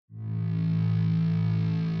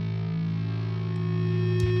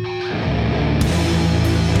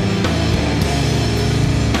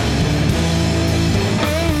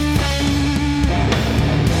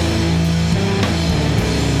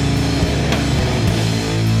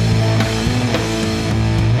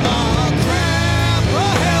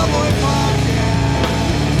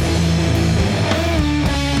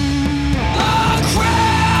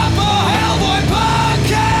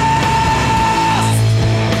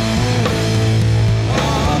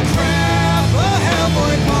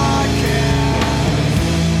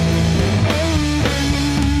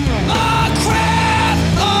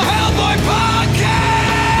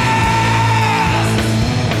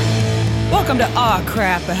to Aw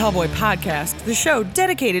Crap, a Hellboy podcast, the show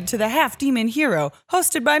dedicated to the half-demon hero,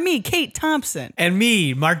 hosted by me, Kate Thompson. And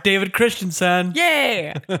me, Mark David Christensen.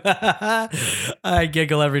 Yeah! I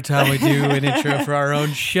giggle every time we do an intro for our own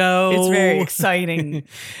show. It's very exciting.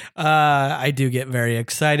 I do get very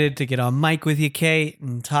excited to get on mic with you, Kate,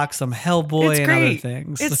 and talk some Hellboy and other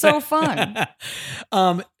things. It's so fun.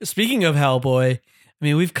 Speaking of Hellboy, I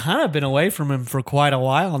mean, we've kind of been away from him for quite a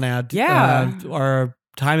while now. Yeah. Our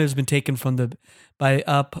time has been taken from by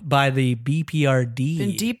the BPRD.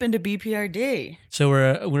 Been deep into BPRD. So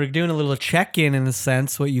we're doing a little check-in in a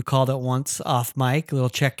sense, what you called it once off mic, little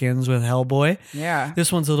check-ins with Hellboy. Yeah.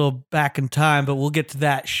 This one's a little back in time, but we'll get to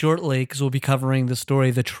that shortly because we'll be covering the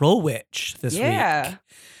story The Troll Witch this week.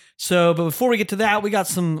 So, but before we get to that, we got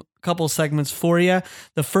some couple segments for you.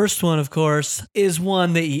 The first one, of course, is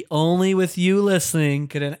one that only with you listening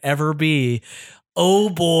could it ever be. Oh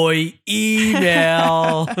boy,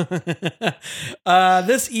 email.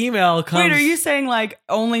 This email comes. Wait, are you saying like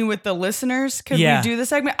only with the listeners could we do the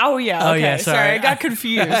segment? Oh yeah. Oh okay. yeah. Sorry, I got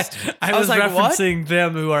confused. I was like, referencing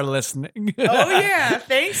them who are listening. Oh yeah.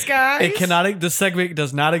 Thanks, guys. The segment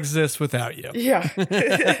does not exist without you.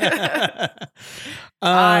 Yeah.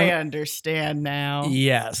 I understand now.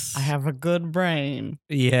 Yes. I have a good brain.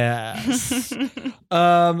 Yes.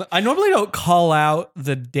 I normally don't call out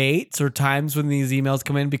the dates or times when these emails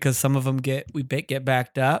come in because some of them get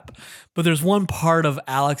backed up. But there's one part of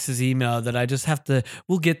Alex's email that I just have to.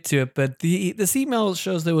 We'll get to it. But this email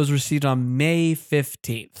shows that it was received on May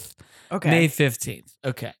 15th. Okay. May 15th.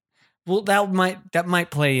 Okay. Well, that might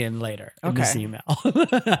play in later in this email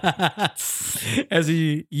as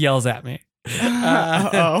he yells at me.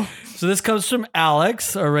 So this comes from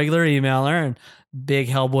Alex, our regular emailer and big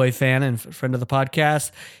Hellboy fan and friend of the podcast.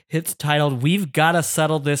 It's titled, "We've Got to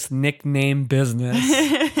Settle This Nickname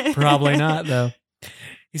Business." Probably not, though.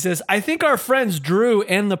 He says, "I think our friends Drew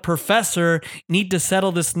and the Professor need to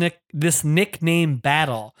settle this nickname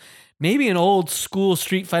battle. Maybe an old school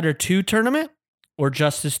Street Fighter 2 tournament or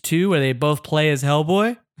Justice 2 where they both play as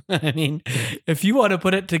Hellboy." I mean, if you want to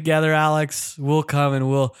put it together, Alex, we'll come and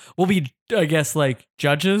we'll be, I guess, like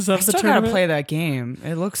judges of the tournament. I still gotta play that game.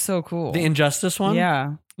 It looks so cool. The Injustice one?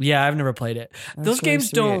 Yeah. Yeah, I've never played it. Those games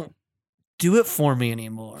don't do it for me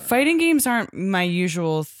anymore. Fighting games aren't my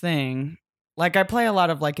usual thing. Like, I play a lot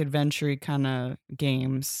of like adventure kind of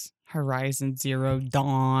games. Horizon Zero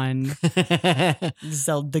Dawn,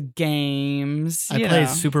 Zelda games. I play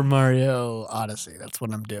Super Mario Odyssey. That's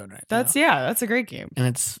what I'm doing right now. That's a great game. And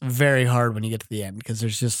it's very hard when you get to the end because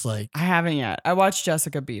there's just like... I haven't yet. I watched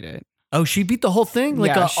Jessica beat it. Oh, she beat the whole thing?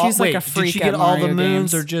 Like she's like a freak. Did she get all the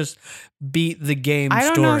moons or just beat the game I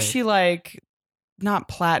don't story? know if she not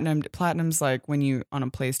platinum. Platinum's like when you, on a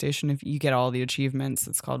PlayStation, if you get all the achievements,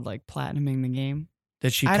 it's called like platinuming the game.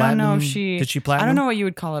 Did she? I don't know if she. Did she platinum? I don't know what you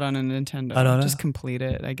would call it on a Nintendo. I don't know. Just complete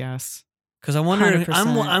it, I guess. Because I wonder.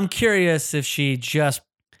 I'm curious if she just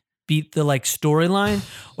beat the like storyline,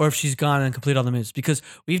 or if she's gone and completed all the moves. Because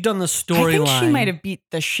we've done the storyline. I think she might have beat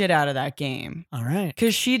the shit out of that game. All right.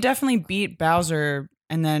 Because she definitely beat Bowser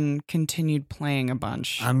and then continued playing a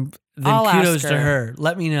bunch. Kudos to her.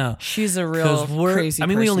 Let me know. She's a real crazy. I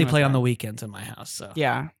mean, we only play her. on the weekends in my house, so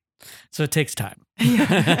yeah. So it takes time. You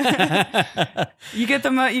get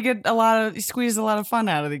you squeeze a lot of fun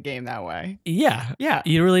out of the game that way. Yeah. Yeah.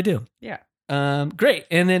 You really do. Yeah. Great.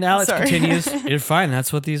 And then Alex continues. You're fine.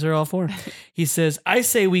 That's what these are all for. He says, "I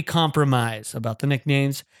say we compromise about the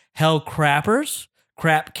nicknames. Hell Crappers,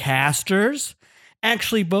 Crap Casters.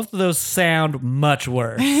 Actually, both of those sound much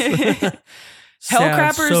worse."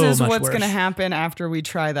 Hellcrappers is what's going to happen after we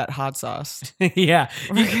try that hot sauce. Yeah.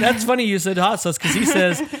 That's funny you said hot sauce because he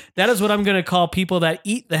says, that is what I'm going to call people that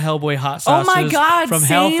eat the Hellboy hot sauces. Oh my God. From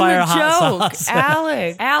same Hellfire joke. Hot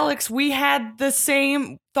Sauce. Alex, we had the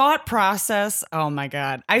same thought process. Oh my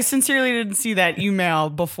God. I sincerely didn't see that email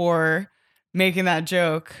before making that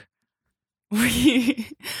joke. He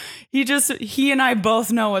and I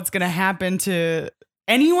both know what's going to happen to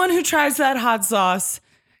anyone who tries that hot sauce.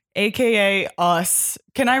 AKA us.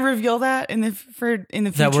 Can I reveal that in the future?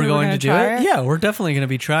 That we're going to do it? Yeah, we're definitely going to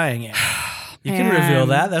be trying it. You can reveal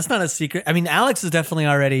that. That's not a secret. I mean, Alex has definitely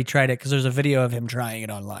already tried it because there's a video of him trying it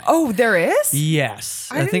online. Oh, there is? Yes.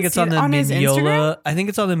 I think it's on the Mignola. I think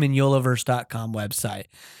it's on the Mignolaverse.com website,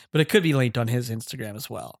 but it could be linked on his Instagram as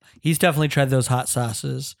well. He's definitely tried those hot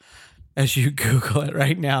sauces. As you Google it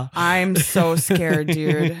right now. I'm so scared,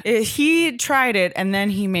 dude. He tried it and then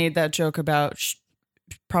he made that joke about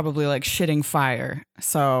probably like shitting fire.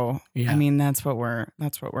 So Yeah. I mean, that's what we're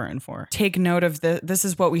in for. Take note of this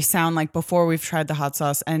is what we sound like before we've tried the hot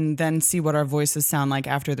sauce, and then see what our voices sound like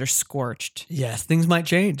after they're scorched. Yes, things might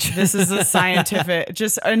change. This is a scientific.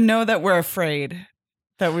 Just know that we're afraid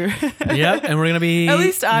that we. Yep, and we're gonna be. At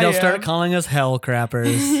least they'll start calling us hell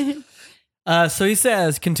crappers. So he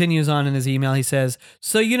says, continues on in his email. He says,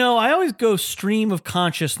 "So I always go stream of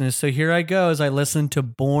consciousness. So here I go as I listen to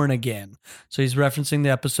Born Again." So he's referencing the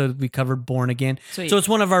episode we covered, Born Again. Sweet. So it's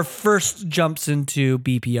one of our first jumps into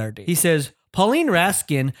BPRD. He says, Pauline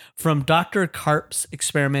Raskin from Dr. Karp's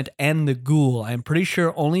experiment and the Ghoul, I'm pretty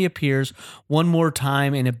sure only appears one more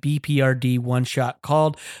time in a BPRD one-shot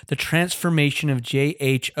called The Transformation of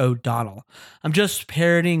J.H. O'Donnell. I'm just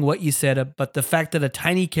parroting what you said, but the fact that a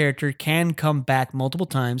tiny character can come back multiple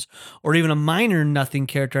times, or even a minor nothing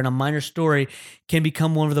character in a minor story can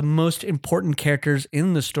become one of the most important characters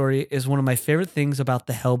in the story is one of my favorite things about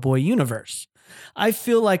the Hellboy universe. I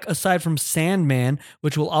feel like aside from Sandman,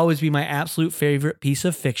 which will always be my absolute favorite piece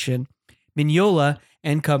of fiction, Mignola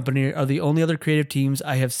and company are the only other creative teams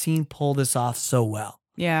I have seen pull this off so well.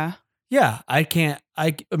 Yeah. Yeah, I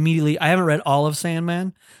haven't read all of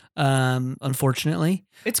Sandman, unfortunately.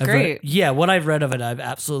 It's great. What I've read of it, I've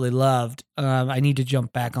absolutely loved. I need to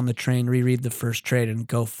jump back on the train, reread the first trade and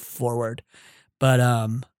go forward. But,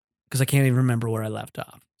 because I can't even remember where I left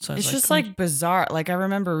off. So it's just like bizarre. Like I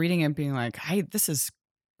remember reading it being like, hey, this is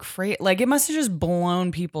crazy. Like it must have just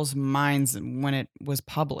blown people's minds when it was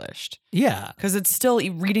published. Yeah. Because it's still,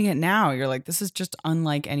 reading it now, you're like, this is just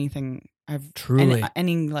unlike anything I've truly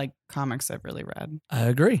any like comics I've really read. I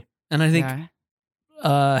agree. And I think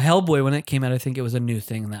Hellboy, when it came out, I think it was a new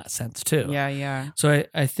thing in that sense too. Yeah. So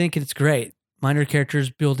I think it's great. Minor characters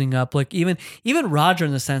building up. Like even Roger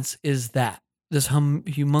in the sense is that this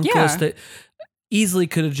homunculus that easily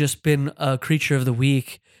could have just been a creature of the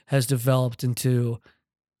week has developed into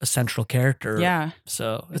a central character. Yeah.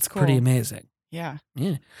 So it's cool. pretty amazing. Yeah.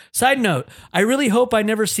 Side note, I really hope I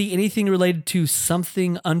never see anything related to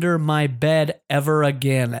something under my bed ever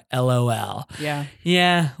again. LOL. Yeah.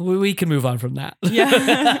 Yeah. We can move on from that.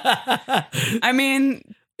 Yeah. I mean,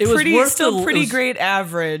 pretty great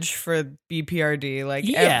average for BPRD. Like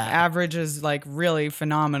average is like really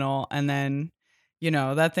phenomenal. And then,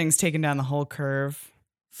 that thing's taken down the whole curve.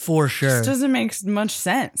 For sure. It just doesn't make much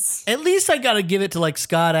sense. At least I got to give it to like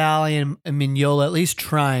Scott Alley and Mignola, at least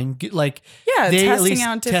trying. Like, testing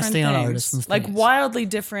out different things. Artists and like things. Wildly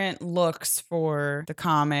different looks for the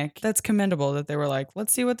comic. That's commendable that they were like,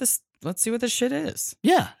 let's see what this shit is.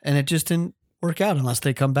 Yeah. And it just didn't work out unless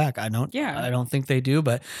they come back. I don't think they do,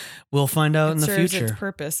 but we'll find out in the future. It serves its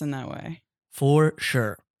purpose in that way. For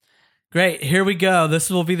sure. Great. Here we go. This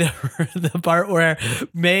will be the part where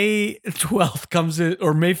May 12th comes in,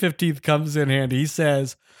 or May 15th comes in handy. He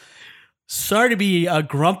says, sorry to be a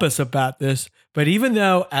grumpus about this, but even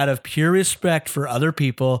though out of pure respect for other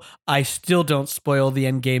people, I still don't spoil the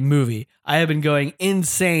Endgame movie. I have been going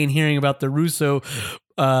insane hearing about the Russo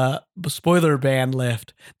spoiler ban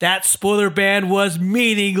lift. That spoiler ban was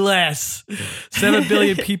meaningless. 7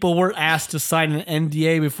 billion people weren't asked to sign an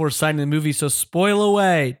NDA before signing the movie, so spoil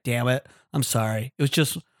away. Damn it. I'm sorry. It was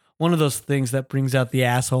just one of those things that brings out the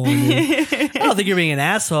asshole in me. I don't think you're being an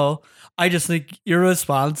asshole. I just think your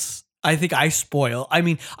response, I think I spoil. I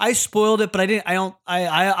mean, I spoiled it, but I'm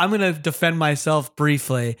going to defend myself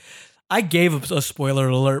briefly. I gave a spoiler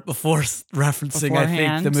alert before referencing,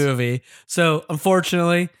 beforehand. I think, the movie. So,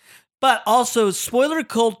 unfortunately, but also no spoiler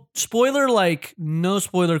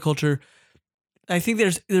culture. I think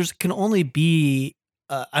there's can only be,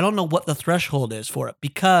 I don't know what the threshold is for it,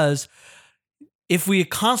 because if we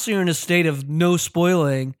constantly are in a state of no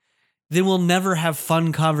spoiling, then we'll never have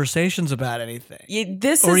fun conversations about anything.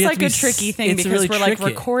 This is like a tricky thing because really we're like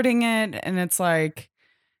recording it and it's like,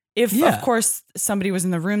 if of course somebody was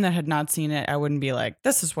in the room that had not seen it, I wouldn't be like,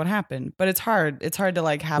 this is what happened. But it's hard. It's hard to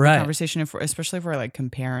like have a conversation, especially if we're like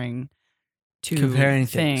comparing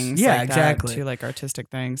things. Yeah, like exactly. To like artistic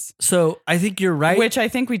things. So I think you're right. Which I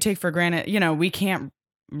think we take for granted. We can't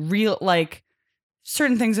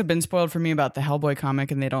certain things have been spoiled for me about the Hellboy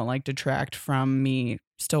comic and they don't like detract from me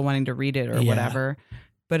still wanting to read it or whatever.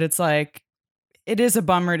 But it's like, it is a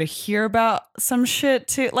bummer to hear about some shit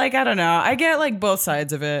too. Like, I don't know. I get like both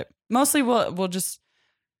sides of it. Mostly we'll just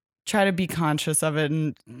try to be conscious of it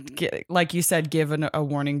and get, like you said, give a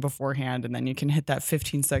warning beforehand and then you can hit that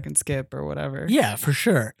 15-second skip or whatever. Yeah, for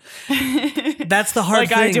sure. That's the hard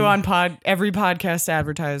thing. Like I do on every podcast I've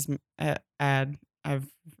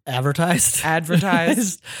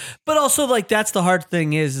advertised. But also like that's the hard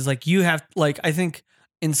thing is like you have like, I think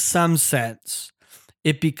in some sense,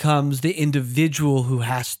 it becomes the individual who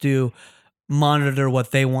has to monitor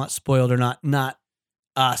what they want spoiled or not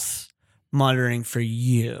us monitoring for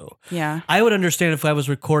you. Yeah. I would understand if I was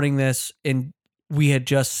recording this and we had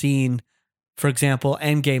just seen, for example,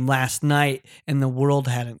 Endgame last night and the world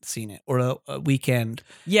hadn't seen it, or a weekend.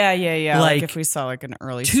 Yeah. Like Like, if we saw like an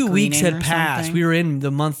early 2 weeks screening had or passed. something. We were in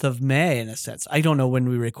the month of May in a sense. I don't know when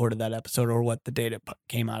we recorded that episode or what the date it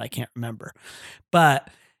came out. I can't remember. But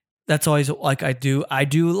that's always like I do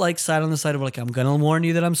like side on the side of like, I'm going to warn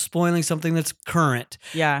you that I'm spoiling something that's current.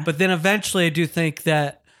 Yeah. But then eventually I do think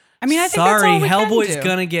that, I mean, I think sorry, that's all we Hellboy's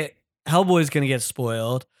can do. Hellboy's gonna get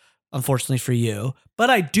spoiled, unfortunately for you.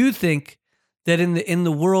 But I do think that in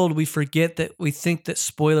the world we forget that we think that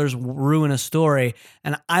spoilers ruin a story,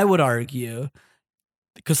 and I would argue,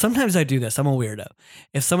 because sometimes I do this, I'm a weirdo.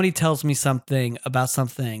 If somebody tells me something about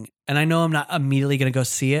something, and I know I'm not immediately gonna go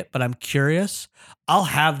see it, but I'm curious, I'll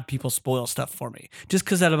have people spoil stuff for me just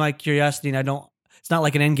because out of my curiosity, and I don't. It's not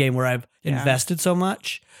like an Endgame where I've invested so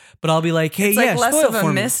much, but I'll be like, hey, It's like less spoil of it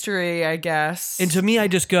for a me. mystery, I guess. And to me, I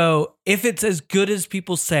just go, if it's as good as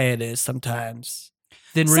people say it is sometimes,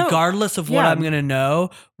 then So, regardless of what yeah. I'm going to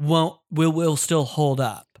know, will still hold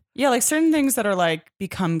up. Yeah, like certain things that are like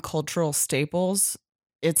become cultural staples.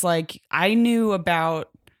 It's like I knew Vader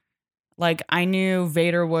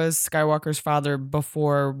was Skywalker's father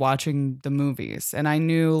before watching the movies. And I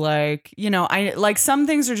knew like, I like some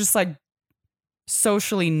things are just like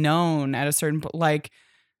socially known at a certain like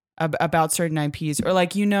about certain IPs, or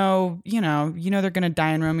like they're gonna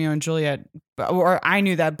die in Romeo and Juliet, or I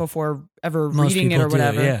knew that before ever Most reading it people or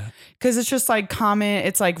whatever. do, yeah. Because it's just like common,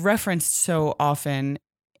 it's like referenced so often,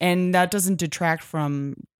 and that doesn't detract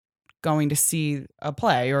from going to see a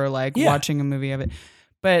play or like watching a movie of it.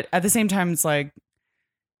 But at the same time, it's like,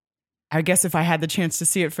 I guess if I had the chance to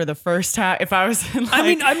see it for the first time, if I was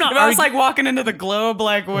like, I was like walking into the Globe,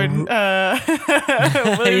 like when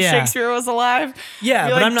William Shakespeare was alive. Yeah,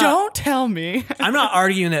 but like, I'm not. Don't tell me. I'm not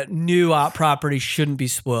arguing that new property shouldn't be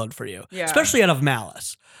spoiled for you, especially out of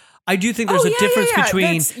malice. I do think there's a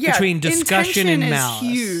difference between discussion and malice. Is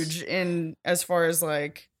huge in as far as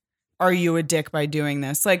like, are you a dick by doing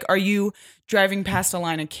this? Like, are you driving past a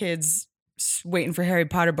line of kids waiting for Harry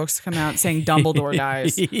Potter books to come out saying Dumbledore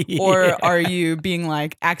dies? Or are you being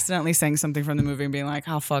like accidentally saying something from the movie and being like,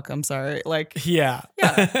 oh fuck, I'm sorry. Like, yeah.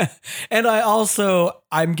 And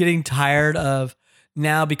I'm getting tired of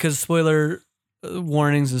now, because spoiler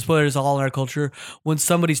warnings and spoilers all in our culture, when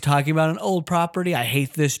somebody's talking about an old property, I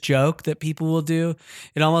hate this joke that people will do.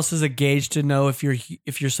 It almost is a gauge to know if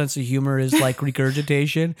your sense of humor is like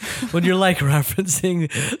regurgitation. When you're like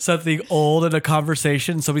referencing something old in a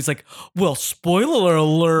conversation, somebody's like, well, spoiler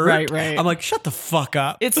alert. Right. I'm like, shut the fuck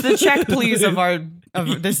up. It's the check please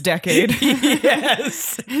of this decade.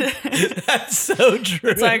 Yes. That's so true.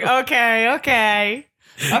 It's like, okay.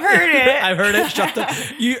 I've heard it. I've heard it. Shut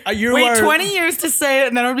the. You wait are, 20 years to say it,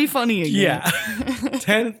 and then it'll be funny again.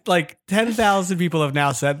 Yeah, 10,000 people have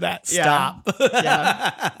now said that. Stop.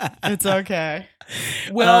 Yeah, it's okay.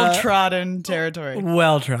 Well trodden territory.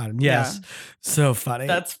 Well trodden. Yes. Yeah. So funny.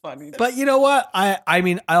 That's funny. But you know what? I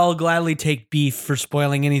mean, I'll gladly take beef for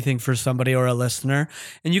spoiling anything for somebody or a listener.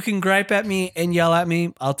 And you can gripe at me and yell at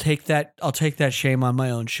me. I'll take that shame on my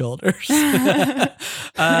own shoulders.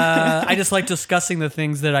 I just like discussing the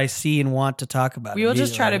things that I see and want to talk about. We will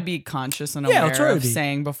just try to be conscious and aware of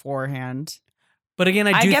saying beforehand. But again,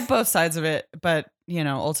 I get both sides of it, but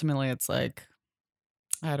ultimately it's like,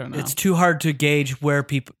 I don't know. It's too hard to gauge where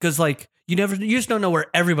people, because like you just don't know where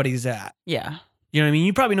everybody's at. Yeah. You know what I mean?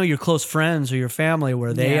 You probably know your close friends or your family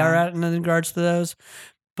where they are at in regards to those.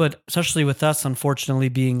 But especially with us, unfortunately,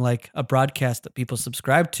 being like a broadcast that people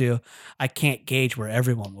subscribe to, I can't gauge where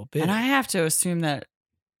everyone will be. And I have to assume that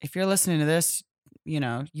if you're listening to this,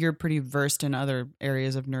 you're pretty versed in other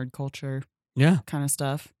areas of nerd culture. Yeah. Kind of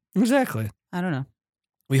stuff. Exactly. I don't know.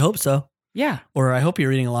 We hope so. Yeah. Or I hope you're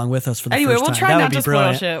reading along with us for the first time. We'll try not to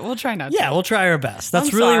spoil shit. We'll try not to. Yeah, we'll try our best.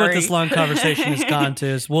 That's really what this long conversation has gone to,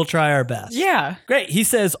 is we'll try our best. Yeah. Great. He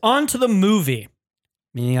says, on to the movie.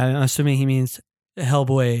 Meaning, I'm assuming he means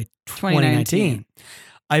Hellboy 2019.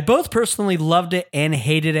 I both personally loved it and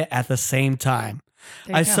hated it at the same time.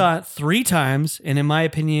 I saw it 3 times, and in my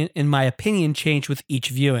opinion, changed with each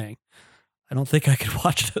viewing. I don't think I could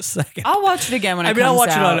watch it a second. I'll watch it again when it comes out. I'll watch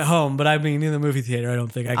it on at home, but I mean, in the movie theater, I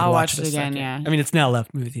don't think I can watch it again. Yeah. I mean, it's now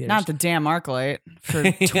left movie theaters. Not the damn ArcLight for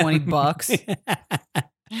 $20.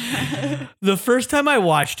 The first time I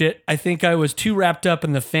watched it, I think I was too wrapped up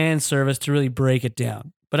in the fan service to really break it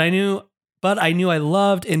down. But I knew but I knew I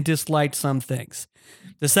loved and disliked some things.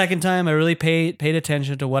 The second time, I really paid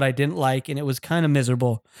attention to what I didn't like, and it was kind of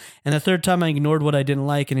miserable. And the third time, I ignored what I didn't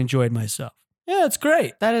like and enjoyed myself. Yeah, it's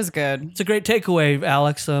great. That is good. It's a great takeaway,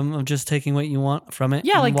 Alex. I'm just taking what you want from it.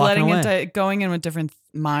 Yeah, like letting away. it, going in with different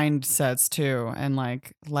mindsets too, and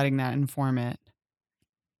like letting that inform it.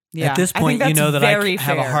 Yeah. At this point, you know that I have a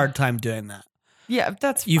fair. hard time doing that. Yeah,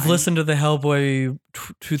 that's You've fine. listened to the Hellboy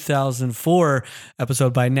 2004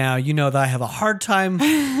 episode by now. You know that I have a hard time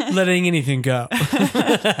letting anything go.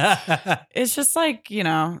 It's just like,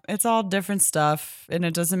 it's all different stuff, and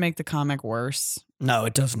it doesn't make the comic worse. No,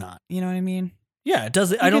 it does not. You know what I mean? Yeah, it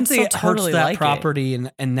does. I don't think it hurts that property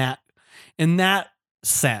in that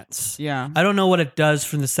sense. Yeah. I don't know what it does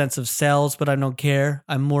from the sense of sales, but I don't care.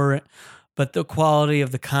 But the quality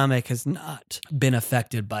of the comic has not been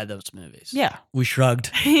affected by those movies. Yeah. We shrugged.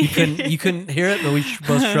 You couldn't hear it, but we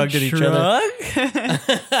both shrugged at each other.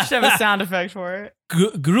 Should have a sound effect for it.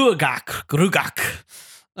 Grugak.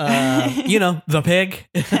 The pig.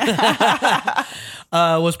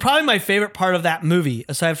 Was probably my favorite part of that movie,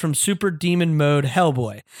 aside from Super Demon Mode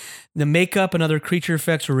Hellboy. The makeup and other creature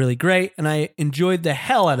effects were really great, and I enjoyed the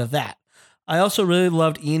hell out of that. I also really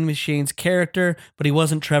loved Ian McShane's character, but he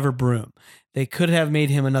wasn't Trevor Broom. They could have made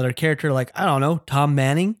him another character like, I don't know, Tom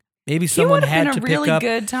Manning. Maybe someone had to pick up. He would have been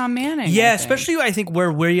a really good Tom Manning. Yeah, especially I think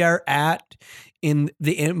where we are at in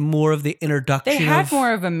more of the introduction. They had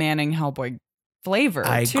more of a Manning Hellboy flavor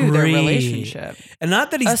to their relationship. And not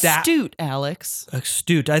that he's astute, Alex.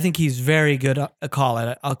 Astute. I think he's very good. I'll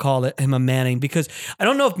call him a Manning, because I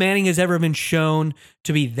don't know if Manning has ever been shown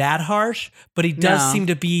to be that harsh, but he does seem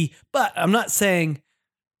to be. But I'm not saying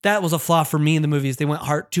that was a flaw for me in the movies. They went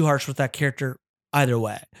too harsh with that character either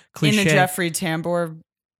way. Cliche. In the Jeffrey Tambor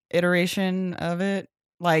iteration of it,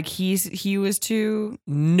 like he was too.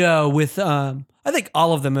 No, with I think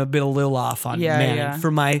all of them have been a little off on Manning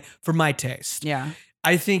for my taste. Yeah.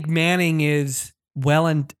 I think Manning is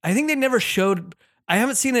and I think they never showed. I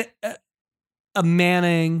haven't seen a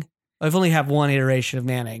Manning. I've only have one iteration of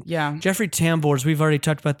Manning. Yeah. Jeffrey Tambor's, we've already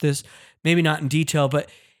talked about this, maybe not in detail, but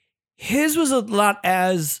his was a lot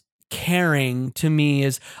as caring to me.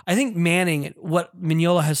 Is I think Manning, what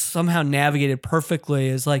Mignola has somehow navigated perfectly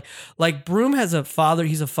is like Broom has a father,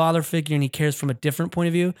 he's a father figure and he cares from a different point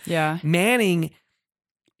of view. Yeah. Manning,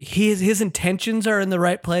 his intentions are in the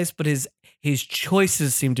right place, but his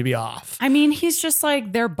choices seem to be off. I mean, he's just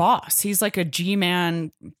like their boss. He's like a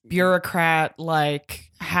G-man bureaucrat, like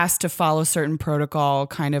has to follow certain protocol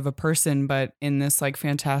kind of a person, but in this like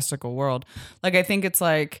fantastical world. Like, I think it's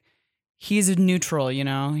like, he's neutral,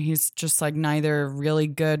 he's just like neither really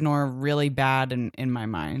good nor really bad in my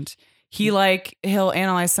mind. He'll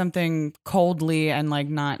analyze something coldly and like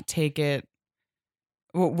not take it,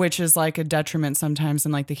 which is like a detriment sometimes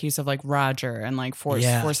in like the case of like Roger, and like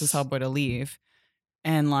forces Hellboy to leave.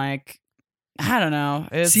 And like, I don't know.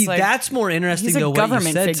 See, like, that's more interesting. He's a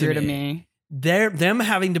government figure to me. Them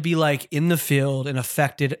having to be like in the field and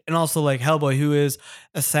affected, and also like Hellboy, who is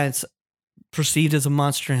a sense perceived as a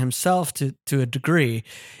monster himself to a degree,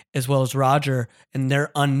 as well as Roger, and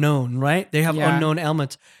they're unknown, right? They have unknown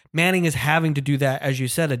elements. Manning is having to do that, as you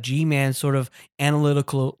said, a G-man sort of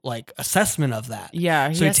analytical like assessment of that. Yeah.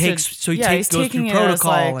 He goes through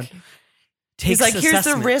protocol and takes. He's like, here's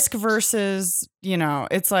the risk versus,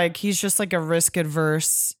 it's like he's just like a risk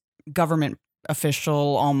adverse government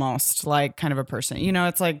official, almost like kind of a person.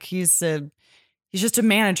 It's like he's just a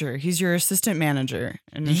manager. He's your assistant manager.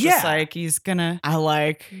 And it's just like, he's gonna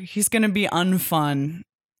be unfun.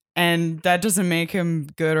 And that doesn't make him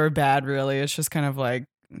good or bad, really. It's just kind of like,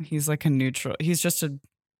 he's like a neutral. He's just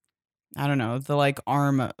I don't know, the like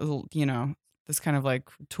arm, this kind of like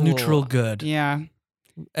tool. Neutral good. Yeah.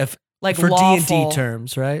 Like for D&D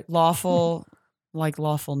terms, right? Lawful. Like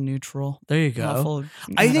lawful neutral. There you go. Lawful,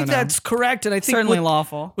 I think that's correct. And I think certainly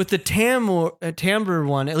lawful. With the Tambor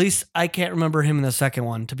one, at least I can't remember him in the second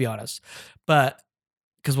one, to be honest. But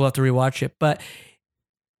because we'll have to rewatch it. But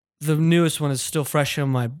the newest one is still fresh in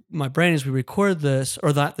my brain as we record this,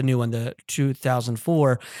 or not the new one, the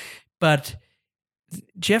 2004. But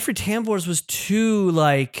Jeffrey Tambor's was too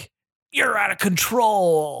like, you're out of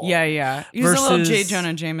control. Yeah. He's a little J.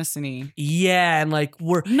 Jonah Jameson-y. Yeah, and like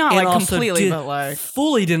we're not like completely, but like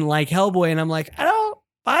fully didn't like Hellboy, and I'm like, I don't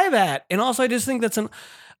buy that. And also, I just think that's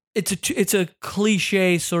it's a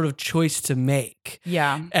cliche sort of choice to make.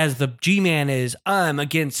 Yeah, as the G-man is, I'm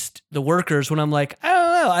against the workers. When I'm like, I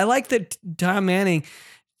don't know. I like that Tom Manning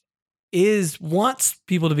wants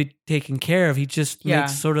people to be taken care of. He just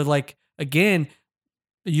makes sort of like, again,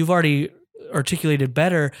 you've already articulated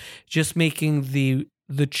better, just making the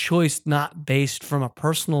choice not based from a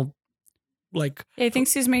personal like. Yeah, he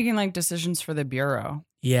thinks he's making like decisions for the Bureau.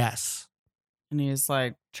 Yes. And he's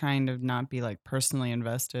like trying to not be like personally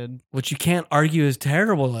invested. Which you can't argue is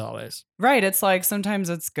terrible always. Right. It's like sometimes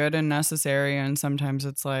it's good and necessary. And sometimes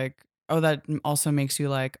it's like, oh, that also makes you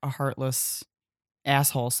like a heartless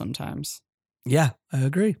asshole sometimes. Yeah, I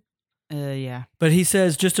agree. Yeah. But he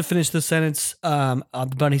says, just to finish the sentence,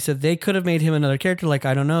 but he said they could have made him another character, like,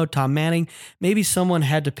 I don't know, Tom Manning. Maybe someone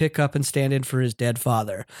had to pick up and stand in for his dead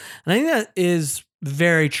father. And I think that is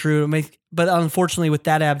very true. But unfortunately, with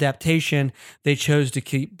that adaptation, they chose to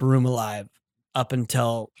keep Broom alive up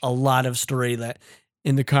until a lot of story that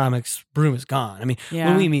in the comics, Broom is gone. I mean,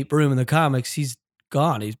 when we meet Broom in the comics, he's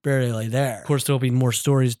gone. He's barely there. Of course, there'll be more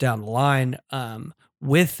stories down the line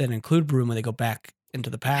with and include Broom when they go back into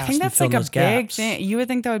the past. I think that's like a big gaps. thing. You would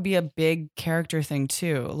think that would be a big character thing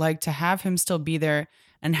too. Like to have him still be there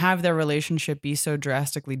and have their relationship be so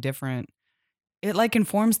drastically different. It like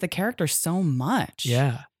informs the character so much.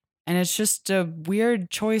 Yeah. And it's just a weird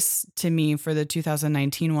choice to me for the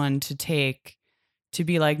 2019 one to take, to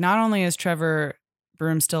be like, not only is Trevor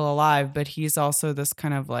Broom still alive, but he's also this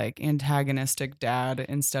kind of like antagonistic dad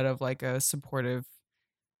instead of like a supportive,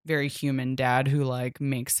 very human dad who like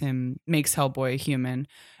makes Hellboy human.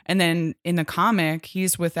 And then in the comic,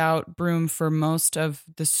 he's without Broom for most of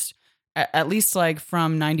this, at least like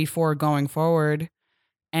from 94 going forward.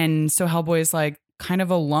 And so Hellboy is like kind of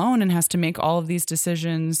alone and has to make all of these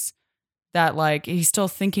decisions that like he's still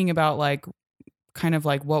thinking about, like kind of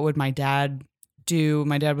like, what would my dad do?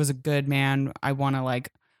 My dad was a good man. I want to like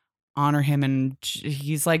honor him. And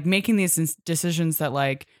he's like making these decisions that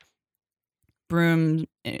like Broom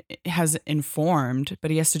has informed,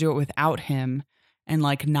 but he has to do it without him and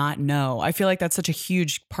like not know. I feel like that's such a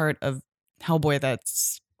huge part of Hellboy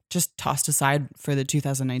that's just tossed aside for the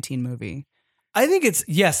 2019 movie. I think I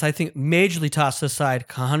think majorly tossed aside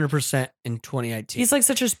 100% in 2019. He's like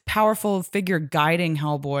such a powerful figure guiding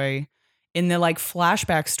Hellboy in the like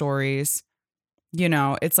flashback stories. You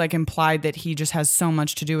know, it's like implied that he just has so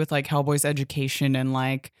much to do with like Hellboy's education and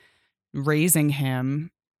like raising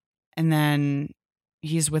him. And then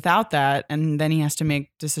he's without that. And then he has to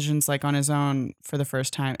make decisions like on his own for the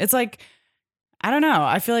first time. It's like, I don't know.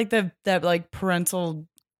 I feel like that like parental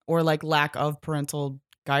or like lack of parental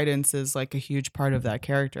guidance is like a huge part of that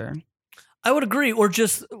character. I would agree. Or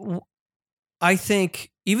just, I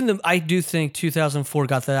think, even though I do think 2004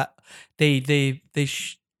 got that, they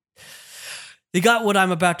got what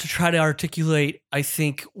I'm about to try to articulate. I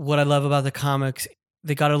think what I love about the comics,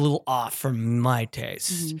 they got a little off from my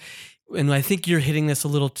taste. Mm-hmm. And I think you're hitting this a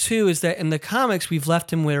little too, is that in the comics, we've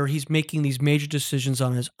left him where he's making these major decisions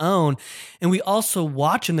on his own. And we also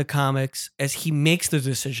watch in the comics as he makes the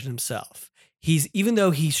decision himself. Even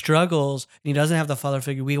though he struggles and he doesn't have the father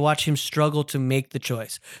figure, we watch him struggle to make the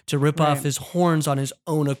choice, to rip off his horns on his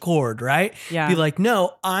own accord, right? Yeah. Be like,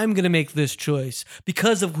 no, I'm going to make this choice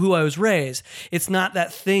because of who I was raised. It's not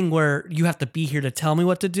that thing where you have to be here to tell me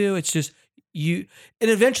what to do. It's just you.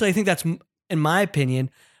 And eventually I think that's, in my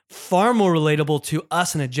opinion, far more relatable to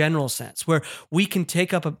us in a general sense, where we can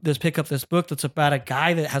pick up this book that's about a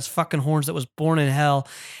guy that has fucking horns that was born in hell.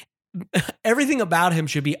 Everything about him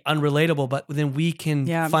should be unrelatable, but then we can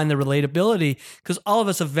find the relatability, because all of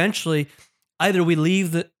us eventually, either we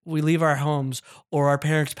leave our homes or our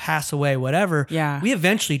parents pass away, whatever. Yeah. We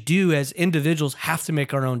eventually do as individuals have to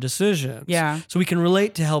make our own decisions. Yeah. So we can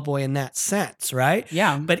relate to Hellboy in that sense, right?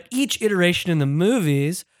 Yeah. But each iteration in the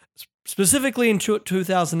movies, specifically in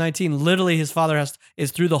 2019, literally his father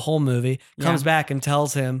is through the whole movie, comes back and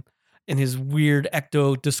tells him in his weird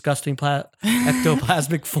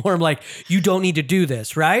ectoplasmic form, like, you don't need to do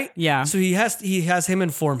this, right? Yeah. So he has him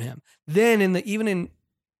inform him. Then even in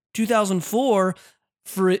 2004,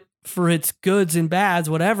 for its goods and bads,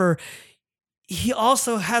 whatever, he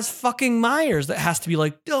also has fucking Myers that has to be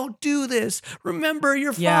like, don't do this. Remember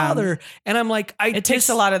your father. And I'm like, it takes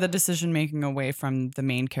a lot of the decision making away from the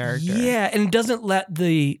main character. Yeah, and it doesn't let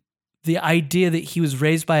the idea that he was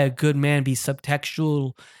raised by a good man be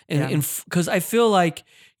subtextual, and because I feel like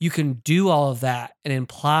you can do all of that and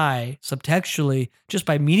imply subtextually just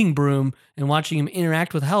by meeting Broom and watching him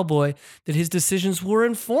interact with Hellboy that his decisions were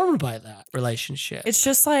informed by that relationship. It's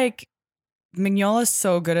just like Mignola's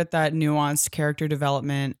so good at that nuanced character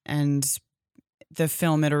development, and the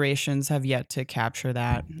film iterations have yet to capture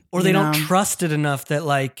that. Or they don't trust it enough that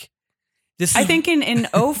like this. I think in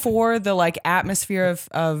 04, the like atmosphere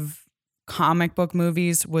of comic book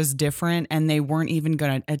movies was different, and they weren't even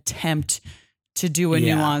going to attempt to do a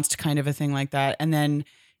nuanced kind of a thing like that. And then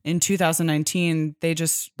in 2019, they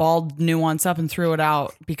just balled nuance up and threw it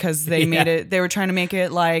out because they made it. They were trying to make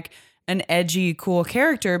it like an edgy, cool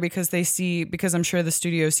character because I'm sure the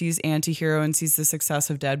studio sees Antihero and sees the success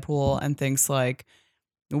of Deadpool and thinks like,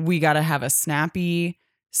 we got to have a snappy,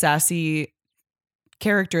 sassy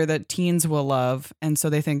character that teens will love. And so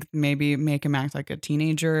they think maybe make him act like a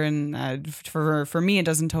teenager. And for me, it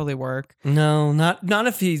doesn't totally work. No, not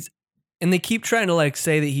if he's, and they keep trying to like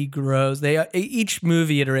say that he grows. Each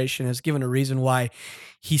movie iteration has given a reason why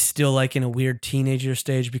he's still like in a weird teenager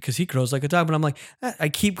stage because he grows like a dog. But I'm like, I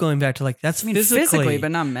keep going back to like, that's physically,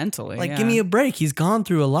 but not mentally. Like, give me a break. He's gone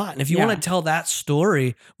through a lot. And if you want to tell that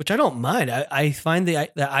story, which I don't mind, I find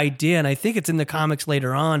the idea, and I think it's in the comics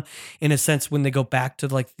later on, in a sense, when they go back to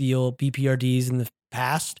like the old BPRDs in the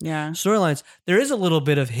past storylines, there is a little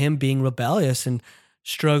bit of him being rebellious and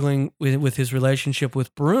struggling with his relationship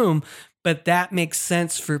with Broom. But that makes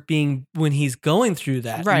sense for being when he's going through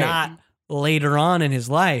that, not later on in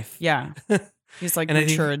his life. Yeah. He's like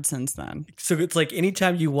matured since then. So it's like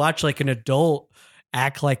anytime you watch like an adult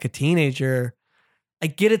act like a teenager, I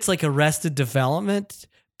get it's like Arrested Development,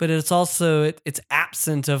 but it's also, it's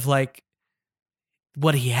absent of like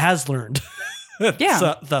what he has learned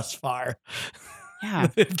thus far. Yeah.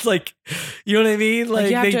 It's like, you know what I mean?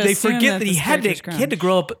 Like they forget that he had to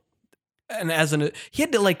grow up and he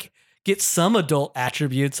had to like get some adult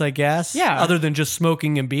attributes, I guess. Yeah. Other than just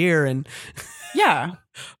smoking and beer and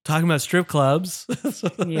talking about strip clubs.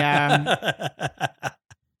 Yeah.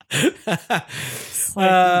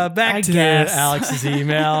 Back to Alex's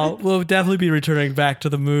email. We'll definitely be returning back to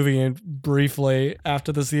the movie and briefly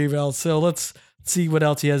after this email. So let's see what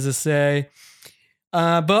else he has to say.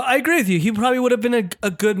 But I agree with you. He probably would have been a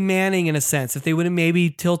good Manning in a sense if they would have maybe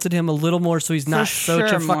tilted him a little more so he's not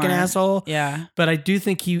such a fucking asshole. Yeah. But I do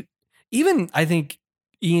think I think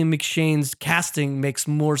Ian McShane's casting makes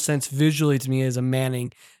more sense visually to me as a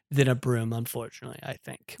Manning than a Broom, unfortunately, I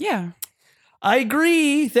think. Yeah. I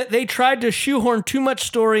agree that they tried to shoehorn too much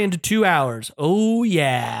story into 2 hours. Oh,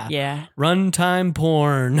 yeah. Yeah. Runtime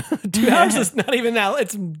porn. 2 hours is not even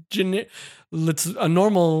that. It's a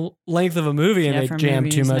normal length of a movie and they jam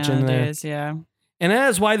too much in there. Yeah. And that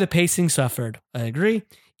is why the pacing suffered. I agree.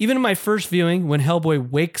 Even in my first viewing, when Hellboy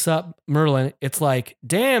wakes up Merlin, it's like,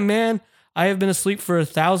 damn, man, I have been asleep for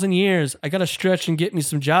 1,000 years. I got to stretch and get me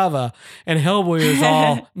some Java. And Hellboy is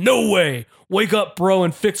all, no way. Wake up, bro,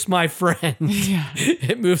 and fix my friend. Yeah.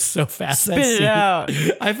 It moves so fast. Spit it out.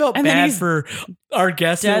 I felt bad for our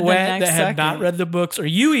guest that had not read the books, or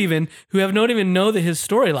you even, who don't even know his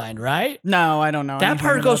storyline, right? No, I don't know. That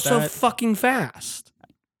part goes so fucking fast.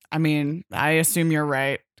 I mean, I assume you're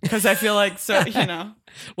right. Because I feel like,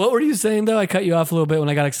 What were you saying, though? I cut you off a little bit when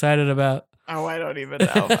I got excited about... Oh, I don't even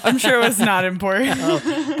know. I'm sure it was not important.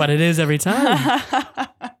 But it is every time.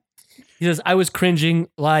 He says, I was cringing,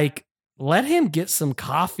 like, let him get some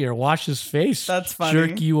coffee or wash his face. That's funny.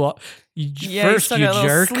 Jerk you up. First, you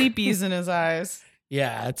jerk. Sleepies in his eyes.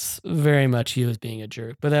 Yeah, it's very much he was being a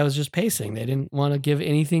jerk. But that was just pacing. They didn't want to give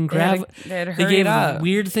anything gravity. They gave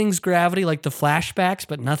weird things gravity, like the flashbacks,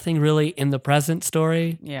 but nothing really in the present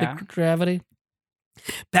story. Yeah. Gravity.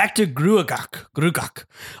 Back to Grugak.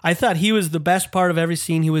 I thought he was the best part of every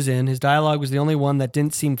scene he was in. His dialogue was the only one that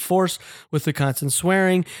didn't seem forced with the constant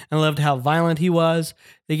swearing, and I loved how violent he was.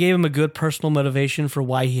 They gave him a good personal motivation for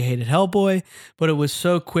why he hated Hellboy, but it was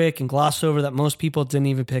so quick and glossed over that most people didn't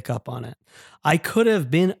even pick up on it. I could have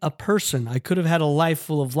been a person. I could have had a life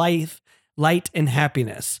full of light and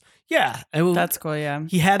happiness. Yeah. That's cool, yeah.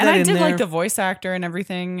 He had that in there. And I did like the voice actor and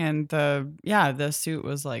everything, and the suit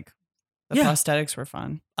was like, the prosthetics were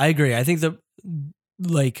fun. I agree. I think Doug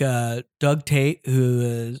Tate,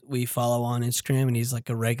 who we follow on Instagram, and he's like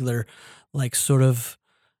a regular, like sort of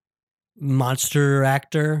monster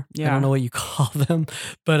actor. Yeah. I don't know what you call them,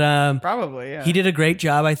 but probably, yeah. He did a great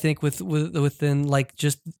job, I think, within like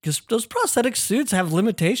just because those prosthetic suits have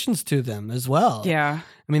limitations to them as well. Yeah.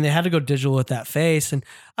 I mean, they had to go digital with that face, and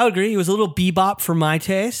I would agree. It was a little bebop for my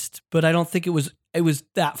taste, but I don't think it was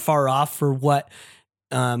that far off for what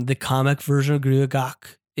the comic version of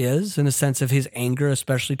Grugak is, in a sense of his anger,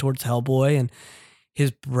 especially towards Hellboy, and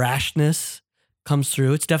his brashness comes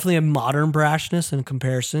through. It's definitely a modern brashness in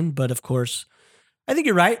comparison, but of course, I think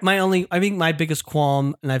you're right. I think my biggest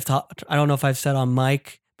qualm, and I don't know if I've said on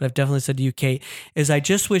mic, but I've definitely said to you, Kate, is I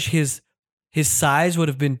just wish his size would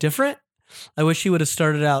have been different. I wish he would have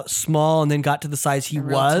started out small and then got to the size he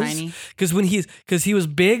was. Because he was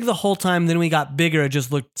big the whole time. Then when he got bigger, it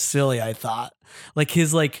just looked silly, I thought. Like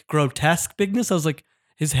his like grotesque bigness. I was like,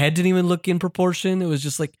 his head didn't even look in proportion. It was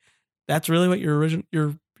just like, that's really what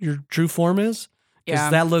your true form is?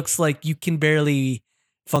 Because that looks like you can barely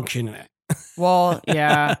function in it. Well,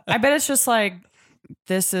 yeah. I bet it's just like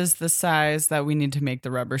this is the size that we need to make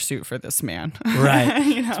the rubber suit for this man. Right.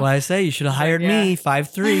 You know? That's why I say you should have hired me,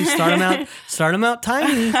 5'3", start him out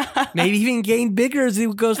tiny. Maybe even gain bigger as he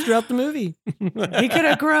goes throughout the movie. He could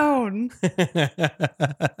have grown.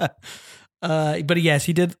 But yes,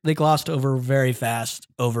 he did. They glossed over very fast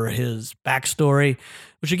over his backstory,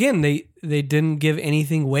 which again, they didn't give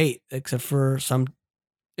anything weight except for some.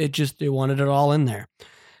 They wanted it all in there.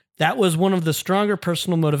 That was one of the stronger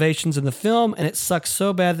personal motivations in the film, and it sucks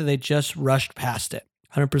so bad that they just rushed past it.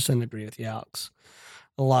 100% agree with you, Alex.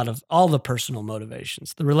 All the personal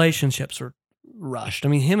motivations, the relationships were rushed. I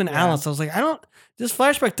mean, him and Alice, I was like, this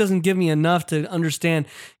flashback doesn't give me enough to understand,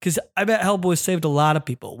 because I bet Hellboy saved a lot of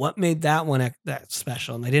people. What made that one that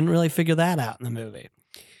special? And they didn't really figure that out in the movie.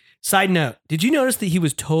 Side note, did you notice that he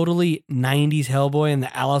was totally 90s Hellboy in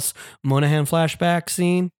the Alice Monaghan flashback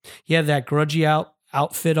scene? He had that grudgy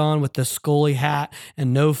outfit on with the Scully hat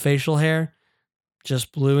and no facial hair.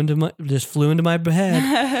 Just flew into my head.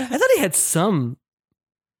 I thought he had some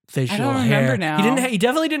facial hair. I don't remember now. He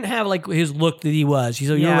definitely didn't have like his look that he was.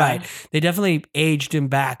 So you're right. They definitely aged him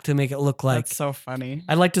back to make it look like. That's so funny.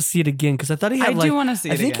 I'd like to see it again because I thought he had I do want to see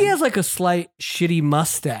it again. I think he has like a slight shitty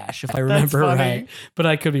mustache if I remember right. But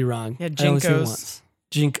I could be wrong. Yeah, Jinkos.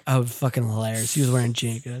 Fucking hilarious. He was wearing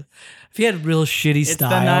Jinkos. If he had real shitty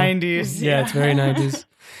style. It's the 90s. Yeah, it's very 90s.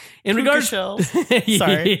 In regards,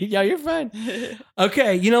 sorry. Yeah, you're fine.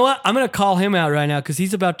 Okay, you know what? I'm going to call him out right now because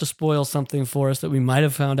he's about to spoil something for us that we might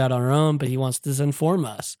have found out on our own, but he wants to inform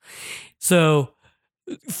us. So,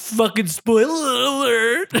 fucking spoiler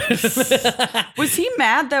alert. Was he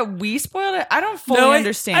mad that we spoiled it? I don't fully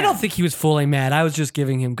understand. I don't think he was fully mad. I was just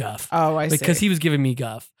giving him guff. Oh, I see. Because he was giving me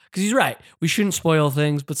guff. Because he's right. We shouldn't spoil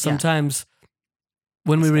things, but sometimes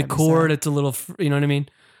when we record, it's a little, you know what I mean?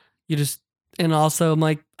 You just... And also, I'm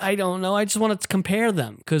like, I don't know. I just wanted to compare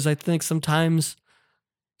them because I think sometimes,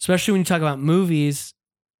 especially when you talk about movies,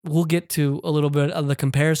 we'll get to a little bit of the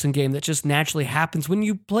comparison game that just naturally happens when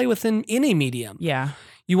you play within any medium. Yeah.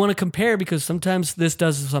 You want to compare because sometimes this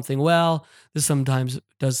does something well. This sometimes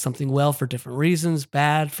does something well for different reasons,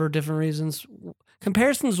 bad for different reasons.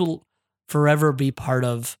 Comparisons will forever be part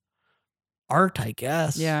of art, I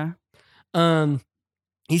guess. Yeah.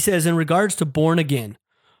 He says, in regards to Born Again,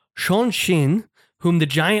 Sean Shin, whom the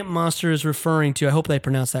giant monster is referring to, I hope I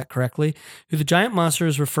pronounced that correctly, who the giant monster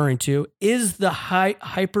is referring to, is the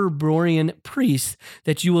Hyperborean priest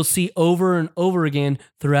that you will see over and over again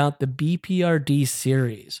throughout the BPRD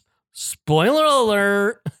series. Spoiler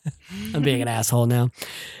alert! I'm being an asshole now.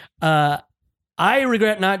 I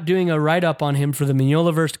regret not doing a write-up on him for the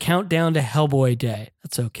Mignolaverse Countdown to Hellboy Day.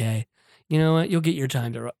 That's okay. You know what? You'll get your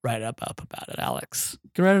time to write up about it, Alex. You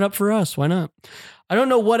can write it up for us. Why not? I don't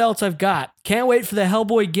know what else I've got. Can't wait for the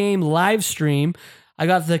Hellboy game live stream. I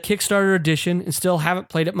got the Kickstarter edition and still haven't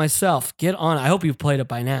played it myself. Get on. I hope you've played it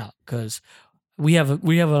by now because we have it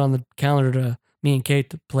on the calendar to me and Kate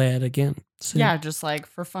to play it again soon. Yeah, just like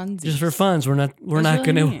for fun. Just for funs. We're not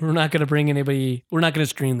gonna bring anybody. We're not gonna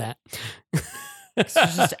stream that. It's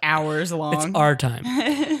just hours long. It's our time.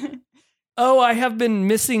 Oh, I have been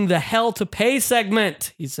missing the hell to pay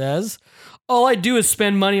segment, he says. All I do is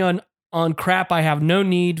spend money on crap I have no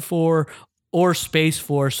need for or space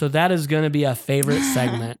for, so that is going to be a favorite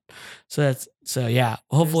segment. So yeah,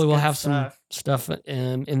 hopefully we'll have some stuff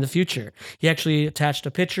in the future. He actually attached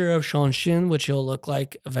a picture of Sean Shin, which he'll look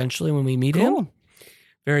like eventually when we meet him.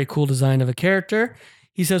 Very cool design of a character.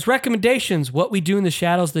 He says, recommendations, What We Do in the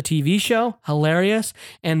Shadows, the TV show, hilarious.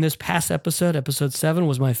 And this past episode 7,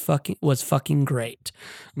 was fucking great.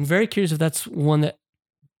 I'm very curious if that's one that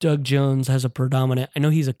Doug Jones has a predominant. I know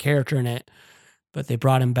he's a character in it, but they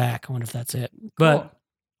brought him back. I wonder if that's it. Cool. But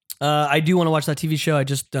I do want to watch that TV show. I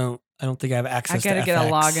just don't think I have access to FX. I got to get a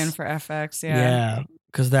login for FX, yeah. Yeah,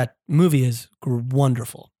 because that movie is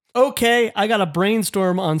wonderful. Okay, I got to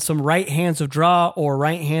brainstorm on some right hands of draw or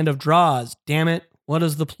right hand of draws. Damn it. What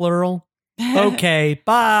is the plural? Okay,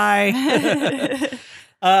 bye.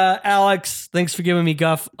 Alex, thanks for giving me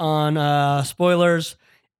guff on spoilers.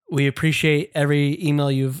 We appreciate every email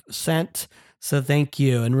you've sent, so thank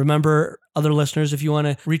you. And remember, other listeners, if you want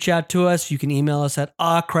to reach out to us, you can email us at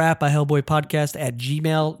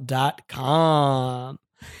awcrap@hellboypodcast@gmail.com.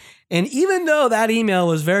 And even though that email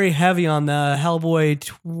was very heavy on the Hellboy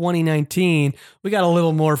 2019, we got a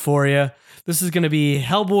little more for you. This is going to be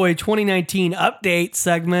Hellboy 2019 update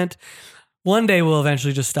segment. One day we'll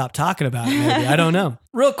eventually just stop talking about it, maybe. I don't know.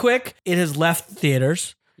 Real quick, it has left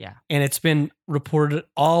theaters. Yeah. And it's been reported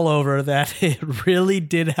all over that it really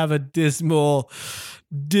did have a dismal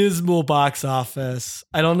box office.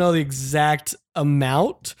 I don't know the exact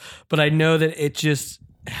amount, but I know that it just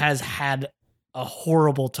has had a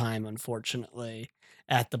horrible time, unfortunately,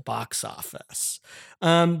 at the box office.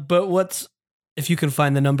 But if you can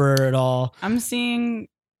find the number at all? I'm seeing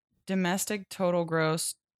domestic total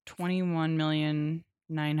gross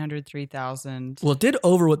 21,903,000. Well, it did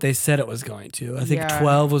over what they said it was going to. I think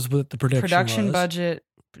 12 was what the production budget.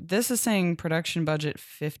 This is saying production budget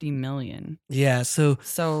 50 million. Yeah, so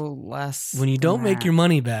less. When you don't make your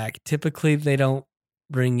money back, typically they don't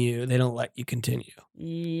let you continue.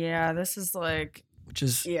 Yeah, this is like,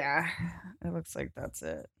 it looks like that's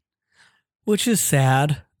it. Which is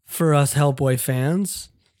sad for us Hellboy fans.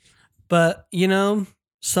 But,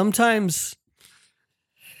 sometimes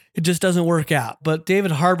it just doesn't work out. But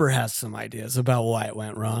David Harbour has some ideas about why it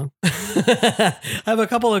went wrong. I have a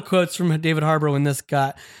couple of quotes from David Harbour when this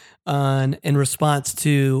got on in response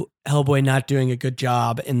to Hellboy not doing a good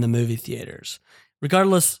job in the movie theaters.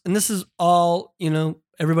 Regardless, and this is all,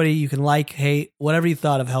 everybody, you can like, hate, whatever you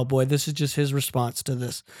thought of Hellboy. This is just his response to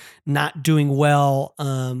this not doing well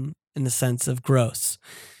in the sense of gross.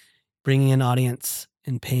 Bringing in audience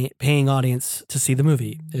and paying audience to see the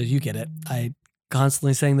movie. You get it. I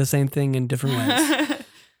constantly saying the same thing in different ways.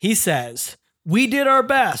 He says, "We did our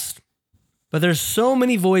best, but there's so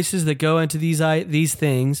many voices that go into these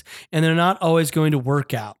things, and they're not always going to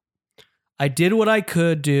work out. I did what I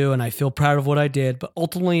could do, and I feel proud of what I did, but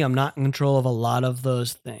ultimately I'm not in control of a lot of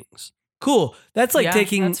those things." Cool. That's like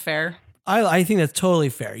taking... That's fair. I think that's totally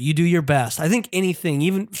fair. You do your best. I think anything,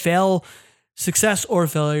 even success or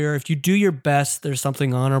failure, if you do your best, there's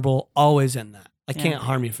something honorable always in that. I can't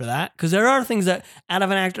harm you for that, because there are things that out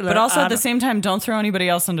of an actor... But also at the same time, don't throw anybody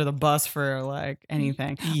else under the bus for like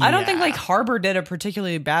anything. Yeah. I don't think like Harbour did a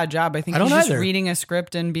particularly bad job. I think he's just reading a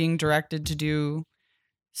script and being directed to do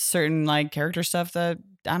certain like character stuff that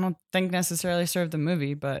I don't think necessarily served the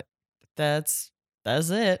movie, but that's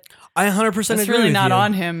it. I 100% agree with you. It's really not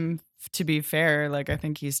on him, to be fair. Like I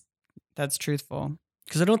think that's truthful.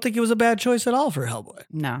 Because I don't think it was a bad choice at all for Hellboy.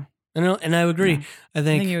 No. And I agree. No. I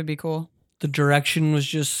think it would be cool. The direction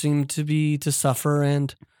seemed to be to suffer,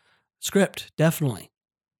 and script, definitely,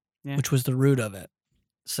 which was the root of it.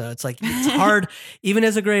 So it's like, it's hard, even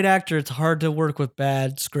as a great actor, it's hard to work with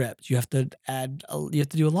bad script. You have to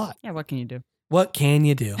do a lot. Yeah, what can you do? What can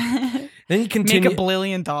you do? Then you continue. Make $1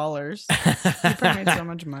 billion. You probably made so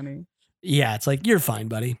much money. Yeah, it's like, you're fine,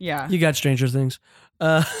 buddy. Yeah. You got Stranger Things.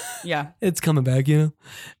 Yeah. It's coming back,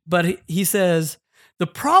 But he says, the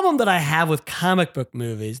problem that I have with comic book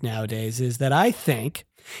movies nowadays is that I think,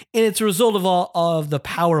 and it's a result of all of the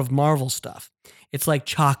power of Marvel stuff, it's like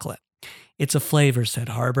chocolate. It's a flavor, said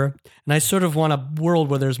Harbour. And I sort of want a world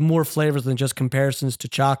where there's more flavors than just comparisons to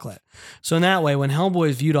chocolate. So in that way, when Hellboy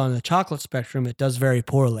is viewed on the chocolate spectrum, it does very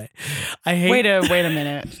poorly. Wait a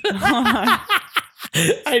minute. Hold on.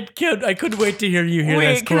 I couldn't wait to hear you hear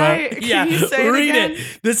this quote. Can you say read it again?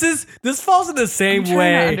 This falls in the same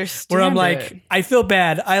way where I'm like, I feel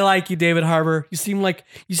bad. I like you, David Harbour. You seem like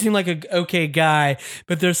a okay guy,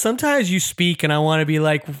 but there's sometimes you speak and I want to be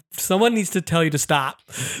like, someone needs to tell you to stop,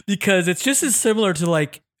 because it's just as similar to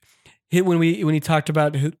like when he talked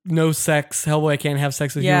about no sex, Hellboy can't have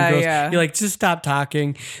sex with human girls. Yeah. You're like, just stop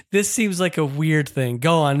talking. This seems like a weird thing.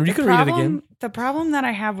 Go on. You can read it again. The problem that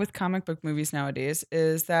I have with comic book movies nowadays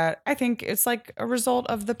is that I think it's like a result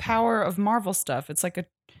of the power of Marvel stuff. It's like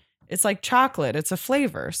chocolate. It's a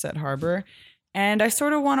flavor, said Harbour. And I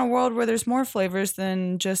sort of want a world where there's more flavors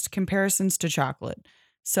than just comparisons to chocolate.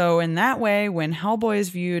 So in that way, when Hellboy is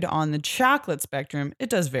viewed on the chocolate spectrum, it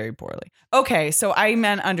does very poorly. Okay, so I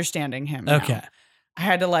meant understanding him. Okay. Now. I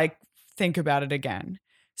had to like think about it again.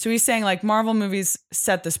 So he's saying like Marvel movies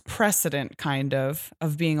set this precedent kind of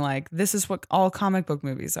being like, this is what all comic book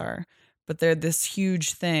movies are. But they're this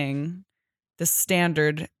huge thing, the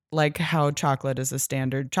standard, like how chocolate is a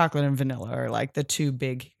standard. Chocolate and vanilla are like the two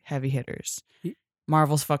big heavy hitters.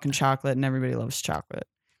 Marvel's fucking chocolate and everybody loves chocolate.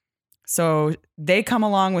 So they come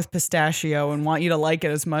along with pistachio and want you to like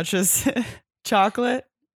it as much as chocolate.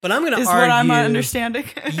 But I'm going to argue. Is what I'm understanding.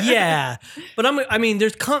 Yeah. But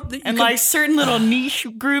there's... like certain little niche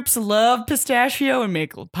groups love pistachio and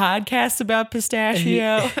make podcasts about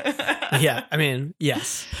pistachio. Yeah.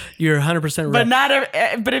 Yes. You're 100%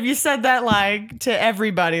 right. But if you said that like to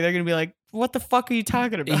everybody, they're going to be like, what the fuck are you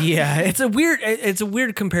talking about? Yeah. It's a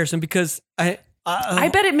weird comparison, because I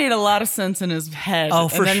bet it made a lot of sense in his head. Oh,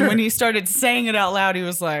 for sure. And then when he started saying it out loud, he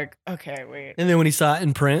was like, okay, wait. And then when he saw it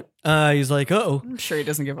in print, he's like, oh. I'm sure he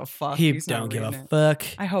doesn't give a fuck. He don't give a fuck.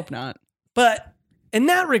 I hope not. But in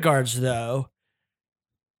that regards, though,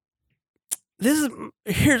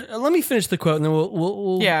 let me finish the quote and then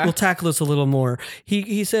we'll tackle this a little more.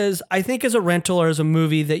 He says, I think as a rental or as a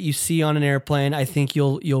movie that you see on an airplane, I think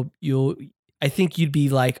you'll I think you'd be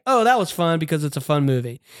like, oh, that was fun because it's a fun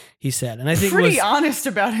movie, he said. And I think pretty honest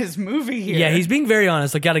about his movie here. Yeah, he's being very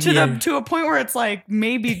honest. I gotta give to a point where it's like,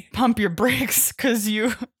 maybe pump your brakes because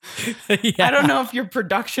you I don't know if your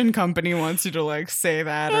production company wants you to like say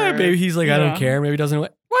that. Or, maybe he's like, I don't care. Maybe he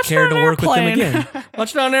doesn't care to work with them again.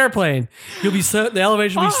 Watch it on an airplane. You'll be the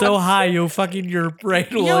elevation will be so high, you'll your brain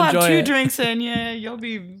will you'll enjoy have 2 it. drinks in you. You'll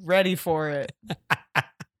be ready for it.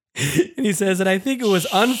 And he says, and I think it was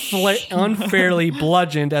unfairly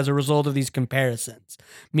bludgeoned as a result of these comparisons,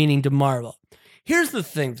 meaning to Marvel. Here's the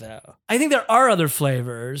thing, though. I think there are other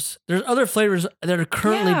flavors. There's other flavors that are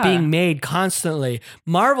currently being made constantly.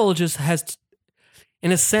 Marvel just has,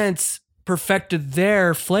 in a sense, perfected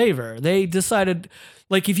their flavor. They decided,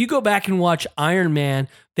 like, if you go back and watch Iron Man,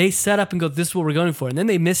 they set up and go, this is what we're going for. And then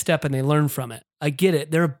they misstep and they learn from it. I get it.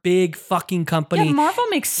 They're a big fucking company. Yeah, Marvel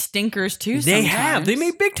makes stinkers too. They have. They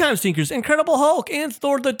made big time stinkers. Incredible Hulk and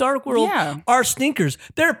Thor the Dark World are stinkers.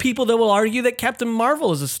 There are people that will argue that Captain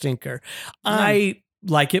Marvel is a stinker. I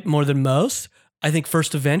like it more than most. I think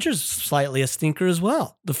First Avengers is slightly a stinker as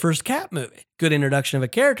well. The first Cap movie. Good introduction of a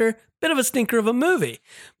character, bit of a stinker of a movie.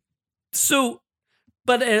 So,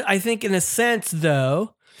 but I think in a sense,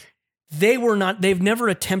 though, they've never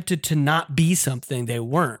attempted to not be something they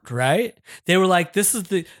weren't, right? They were like, this is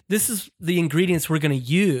the ingredients we're going to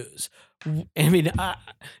use. I mean,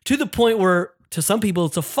 to the point where to some people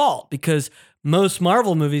it's a fault because most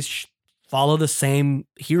Marvel movies follow the same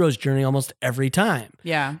hero's journey almost every time.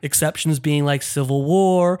 Yeah. Exceptions being like Civil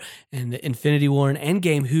War and Infinity War and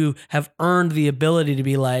Endgame, who have earned the ability to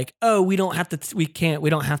be like, oh, we don't have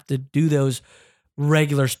to do those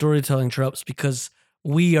regular storytelling tropes because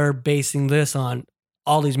we are basing this on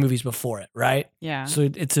all these movies before it, right? Yeah. So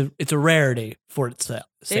it's a rarity for itself.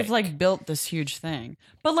 They've like built this huge thing.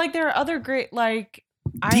 But like there are other great like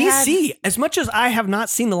DC, as much as I have not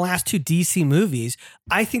seen the last 2 DC movies,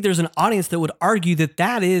 I think there's an audience that would argue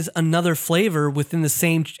that is another flavor within the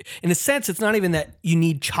same, in a sense, it's not even that you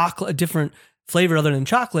need chocolate, a different flavor other than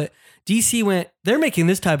chocolate. DC went, they're making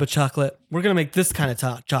this type of chocolate. We're going to make this kind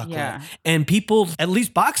of chocolate. Yeah. And people, at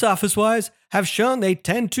least box office wise, have shown they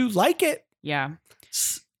tend to like it. Yeah.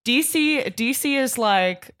 DC is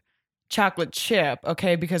like chocolate chip,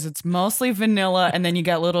 okay, because it's mostly vanilla and then you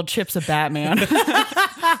got little chips of Batman.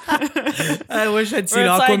 I wish I'd seen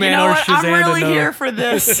Aquaman or Shazam. I'm really here for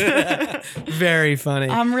this. Very funny.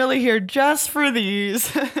 I'm really here just for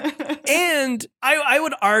these. And I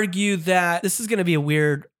would argue that this is going to be a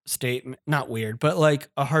weird statement, not weird, but like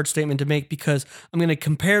a hard statement to make because I'm going to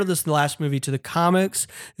compare this last movie to the comics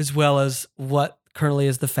as well as what currently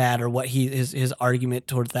is the fad or what his argument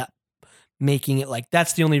towards that, making it like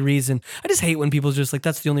that's the only reason. I just hate when people just like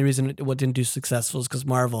that's the only reason what didn't do successful is because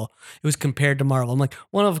Marvel. It was compared to Marvel. I'm like,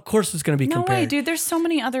 well, of course it's going to be compared. No way, dude. There's so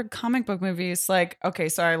many other comic book movies. Like, okay,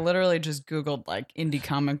 so I literally just Googled like indie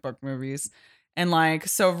comic book movies, and like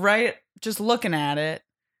so just looking at it,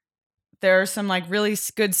 there are some like really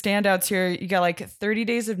good standouts here. You got like 30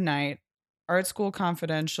 Days of Night, Art School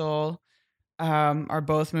Confidential, are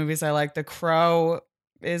both movies I like. The Crow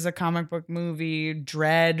is a comic book movie.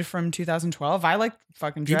 Dread from 2012. I like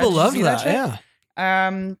fucking Dread. People love that.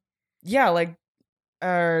 Yeah. Yeah, like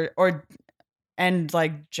and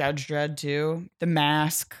like Judge Dredd too. The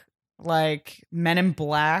Mask, like Men in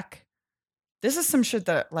Black. This is some shit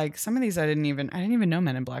that like some of these I didn't even know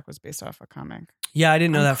Men in Black was based off a comic. Yeah, I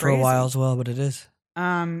didn't know that for a while as well, but it is.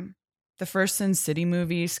 The first Sin City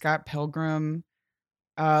movie, Scott Pilgrim.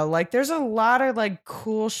 Like there's a lot of like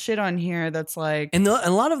cool shit on here that's like, and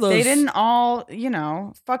a lot of those they didn't all,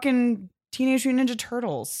 fucking Teenage Mutant Ninja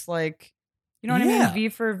Turtles, like, you know what I mean? V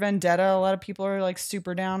for Vendetta, a lot of people are like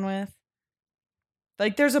super down with.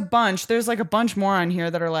 Like there's like a bunch more on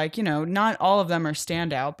here that are like, not all of them are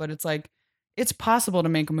standout, but it's like it's possible to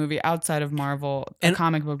make a movie outside of Marvel, a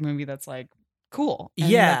comic book movie that's like cool,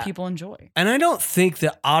 and that people enjoy. And I don't think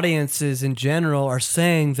that audiences in general are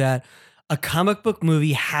saying that a comic book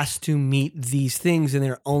movie has to meet these things and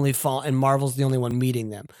they're only and Marvel's the only one meeting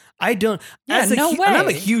them. I don't. Yeah, no way. And I'm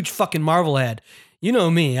a huge fucking Marvel head. You know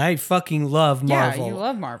me. I fucking love Marvel. Yeah, you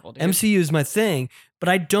love Marvel, dude. MCU is my thing, but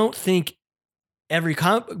I don't think every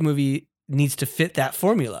comic book movie needs to fit that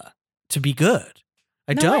formula to be good.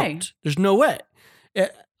 I don't. Way. There's no way.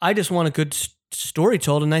 I just want a good story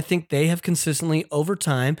told, and I think they have consistently over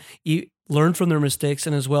time learned from their mistakes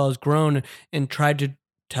and as well as grown and tried to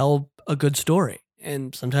tell a good story.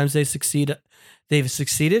 And sometimes they've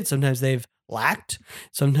succeeded, sometimes they've lacked,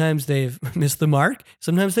 sometimes they've missed the mark,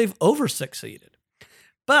 sometimes they've over succeeded.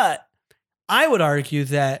 But I would argue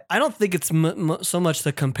that I don't think it's so much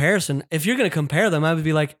the comparison. If you're going to compare them, I would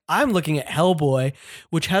be like, I'm looking at Hellboy,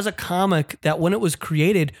 which has a comic that when it was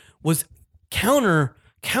created was counter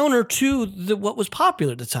to what was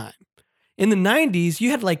popular at the time. In the 90s,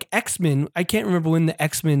 you had like X-Men. I can't remember when the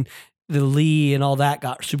X-Men, the Lee and all that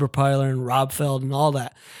got super popular, and Rob Feld and all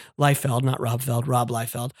that. Liefeld, not Rob Feld, Rob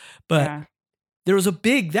Liefeld. But there was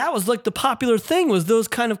that was like the popular thing, was those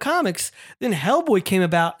kind of comics. Then Hellboy came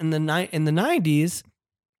about in the 90s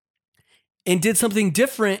and did something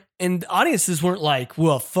different, and audiences weren't like,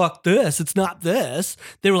 well, fuck this, it's not this.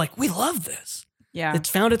 They were like, we love this. Yeah. It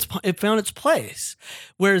found its place.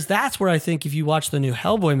 Whereas that's where I think if you watch the new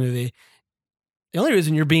Hellboy movie, the only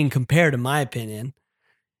reason you're being compared, in my opinion,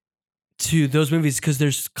 to those movies, because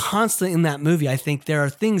there's constantly in that movie, I think there are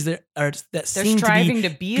things that seem striving to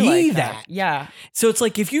be like that. Yeah. So it's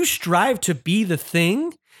like if you strive to be the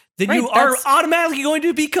thing, then you are automatically going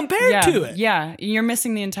to be compared to it. Yeah. You're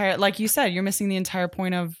missing the entire, like you said, you're missing the entire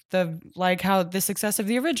point of how the success of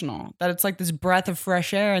the original, that it's like this breath of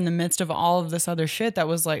fresh air in the midst of all of this other shit that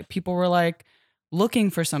was like, people were like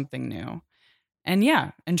looking for something new. And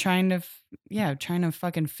trying to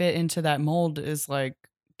fucking fit into that mold is like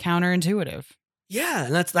counterintuitive. Yeah,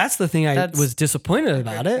 and that's the thing I was disappointed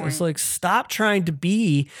about it. It's like, stop trying to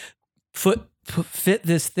be fit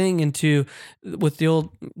this thing into, with the old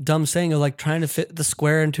dumb saying of like trying to fit the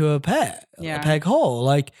square into a peg hole.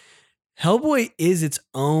 Like, Hellboy is its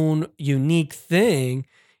own unique thing.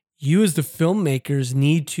 You as the filmmakers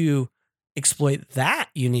need to exploit that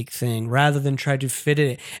unique thing rather than try to fit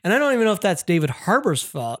it in. And I don't even know if that's David Harbour's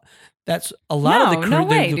fault. That's a lot of the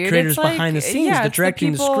creators behind the scenes, the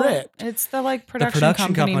directing, the script. It's the like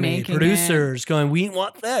production company producers going, we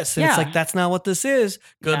want this. And it's like, that's not what this is.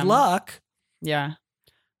 Good luck. Yeah.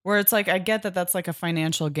 Where it's like, I get that that's like a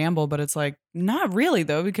financial gamble, but it's like, not really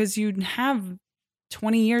though, because you have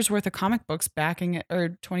 20 years worth of comic books backing it,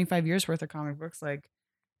 or 25 years worth of comic books, like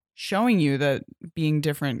showing you that being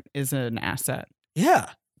different is an asset. Yeah.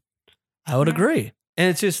 I would agree. And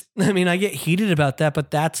it's just, I mean, I get heated about that,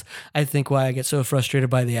 but that's, I think, why I get so frustrated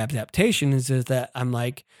by the adaptation is that I'm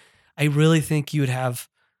like, I really think you would have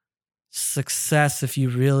success if you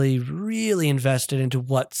really, really invested into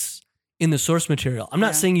what's in the source material. I'm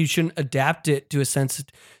not saying you shouldn't adapt it to a sense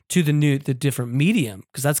to the different medium,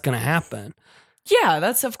 because that's going to happen. Yeah,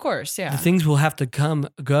 that's of course. Yeah. The things will have to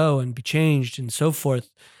go and be changed and so forth.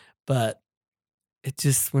 But it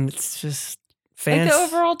just, when it's just like the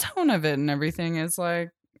overall tone of it and everything is like,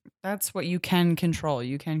 that's what you can control.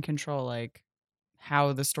 You can control like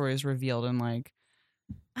how the story is revealed, and like,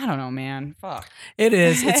 I don't know, man. Fuck. It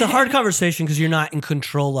is. It's a hard conversation because you're not in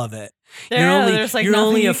control of it. You're like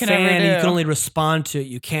only a fan. You can only respond to it.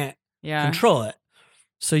 You can't control it.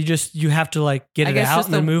 So you have to like get it out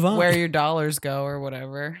and then move on. Where your dollars go or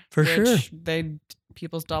whatever. For sure.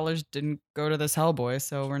 People's dollars didn't go to this Hellboy,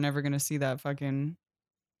 so we're never gonna see that fucking.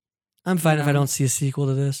 I'm fine if I don't see a sequel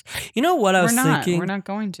to this. You know what I was thinking? We're not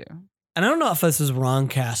going to. And I don't know if this is wrong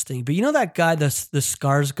casting, but you know that guy, the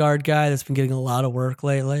Skarsgård guy that's been getting a lot of work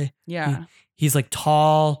lately? Yeah. He's like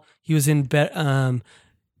tall. He was in what's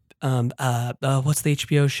the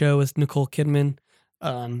HBO show with Nicole Kidman?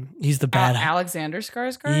 He's the bad Alexander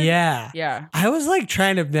Skarsgård? Yeah. Yeah. I was like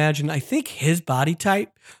trying to imagine, I think his body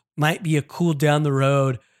type might be a cool down the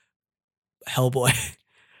road Hellboy.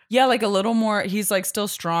 Yeah, like a little more, he's like still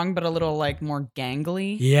strong, but a little like more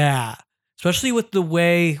gangly. Yeah. Especially with the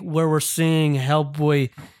way where we're seeing Hellboy,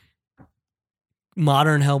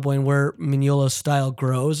 modern Hellboy, and where Mignola's style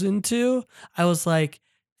grows into. I was like,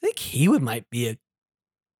 I think he might be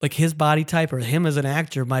like his body type, or him as an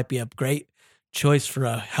actor might be a great choice for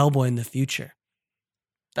a Hellboy in the future.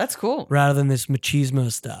 That's cool. Rather than this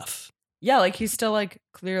machismo stuff. Yeah, like he's still like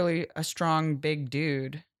clearly a strong, big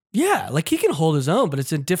dude. Yeah, like he can hold his own, but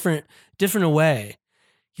it's a different way.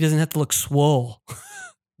 He doesn't have to look swole.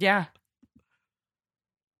 Yeah.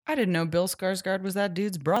 I didn't know Bill Skarsgård was that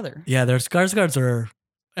dude's brother. Yeah, their Skarsgårds are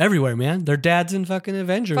everywhere, man. Their dad's in fucking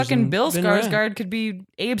Avengers. Fucking Bill Skarsgård could be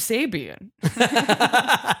Abe Sapien.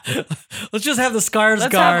 Let's just have the Skarsgård.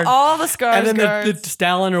 Let's have all the Skarsgårds. And then the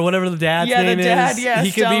Stalin or whatever the dad's name is. Yeah,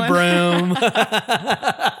 he Stalin. could be Broom.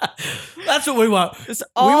 That's what we want. It's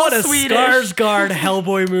all we want a Swedish. Skarsgård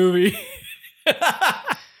Hellboy movie.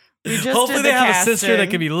 Hopefully they have casting. a sister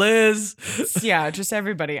that can be Liz. Yeah, just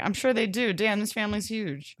everybody. I'm sure they do. Damn, this family's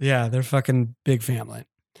huge. Yeah, they're fucking big family.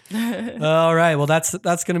 All right, well that's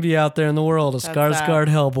going to be out there in the world. A Skarsgård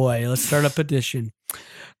Hellboy. Let's start a petition.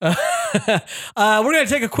 We're going to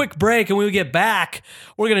take a quick break, and when we get back,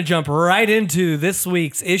 we're going to jump right into this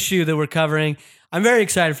week's issue that we're covering. I'm very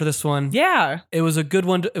excited for this one. Yeah. It was a good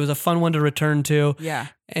one. It was a fun one to return to. Yeah.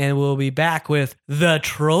 And we'll be back with The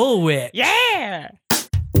Troll Witch. Yeah.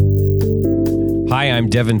 Hi, I'm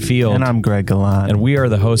Devin Field. And I'm Greg Galan. And we are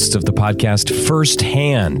the hosts of the podcast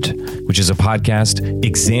Firsthand, which is a podcast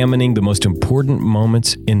examining the most important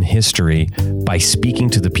moments in history by speaking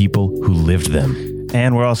to the people who lived them.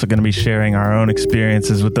 And we're also going to be sharing our own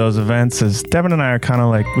experiences with those events, as Devin and I are kind of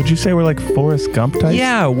like, would you say we're like Forrest Gump types?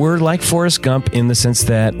 Yeah, we're like Forrest Gump in the sense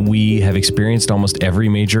that we have experienced almost every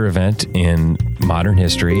major event in modern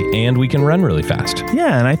history, and we can run really fast.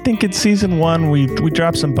 Yeah, and I think in season 1, we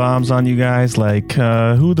dropped some bombs on you guys, like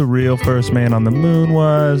who the real first man on the moon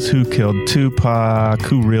was, who killed Tupac,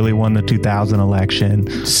 who really won the 2000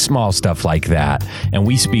 election. Small stuff like that. And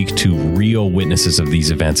we speak to real witnesses of these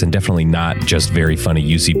events, and definitely not just very funny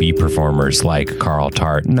UCB performers like Carl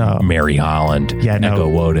Tart, Mary Holland, Echo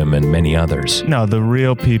Wodum, and many others. No, the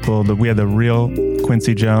real people. We had the real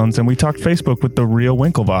Quincy Jones, and we talked Facebook with the real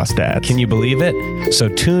Winklevoss dads. Can you believe it? So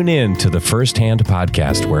tune in to the Firsthand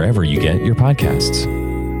podcast wherever you get your podcasts.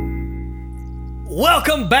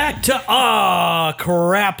 Welcome back to Aw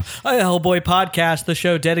Crap, a Hellboy podcast, the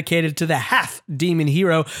show dedicated to the half-demon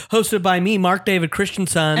hero, hosted by me, Mark David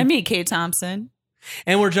Christensen. And me, Kate Thompson.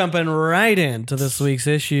 And we're jumping right into this week's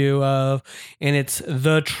issue and it's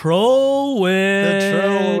The Troll Witch. The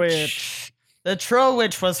Troll Witch. The Troll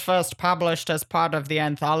Witch was first published as part of the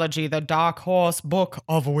anthology The Dark Horse Book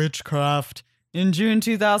of Witchcraft in June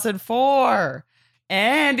 2004.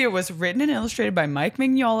 And it was written and illustrated by Mike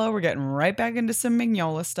Mignola. We're getting right back into some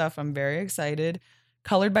Mignola stuff. I'm very excited.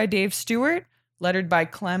 Colored by Dave Stewart, lettered by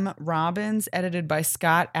Clem Robbins, edited by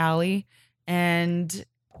Scott Alley. And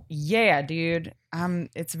yeah, dude,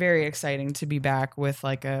 it's very exciting to be back with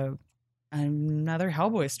like another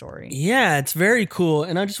Hellboy story. Yeah, it's very cool.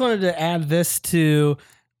 And I just wanted to add this to,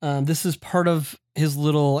 this is part of his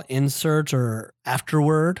little insert or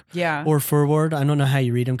afterword, or forward. I don't know how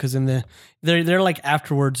you read them because they're like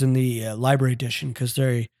afterwards in the library edition because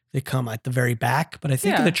they come at the very back. But I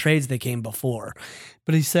think in the trades they came before.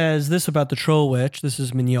 But he says this about the Troll Witch. This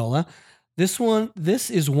is Mignola. This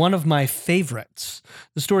is one of my favorites.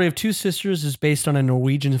 The story of two sisters is based on a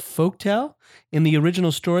Norwegian folktale. In the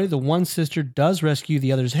original story, the one sister does rescue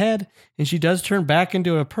the other's head, and she does turn back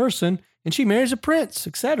into a person, and she marries a prince,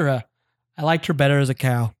 etc. I liked her better as a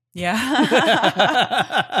cow. Yeah.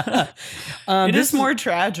 It is more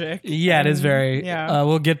tragic. Yeah, it is very. Yeah.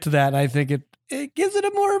 We'll get to that. I think it gives it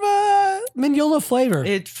a more of a Mignola flavor.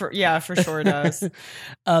 For sure it does.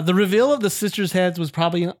 The reveal of the sisters' heads was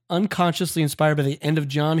probably unconsciously inspired by the end of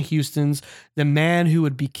John Huston's "The Man Who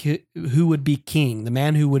Would Be King." The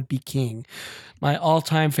Man Who Would Be King. My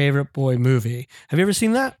all-time favorite boy movie. Have you ever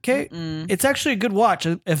seen that, Kate? It's actually a good watch.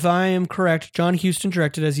 If I am correct, John Huston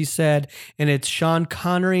directed, as he said, and it's Sean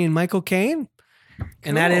Connery and Michael Caine.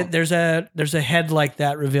 Cool. And there's a head like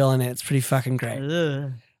that reveal in it. It's pretty fucking great.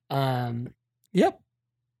 Yep.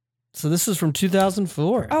 So this is from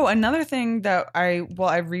 2004. Oh, another thing that I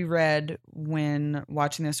reread when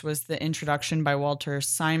watching this was the introduction by Walter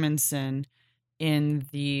Simonson in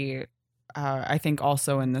the I think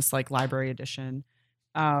also in this like library edition,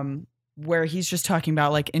 where he's just talking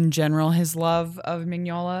about like in general his love of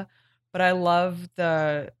Mignola. But I love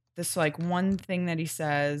this like one thing that he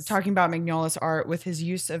says, talking about Mignola's art with his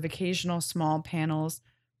use of occasional small panels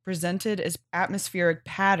presented as atmospheric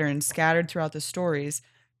patterns scattered throughout the stories.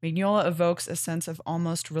 Mignola evokes a sense of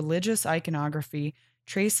almost religious iconography,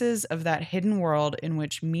 traces of that hidden world in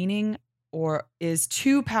which meaning or is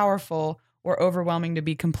too powerful or overwhelming to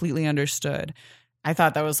be completely understood. I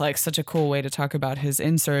thought that was like such a cool way to talk about his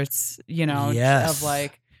inserts, of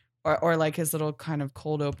like, or like his little kind of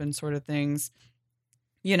cold open sort of things.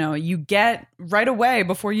 You get right away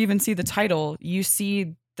before you even see the title, you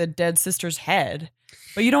see the dead sister's head,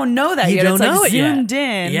 but you don't know that yet. It's like zoomed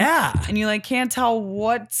in. Yeah. And you like can't tell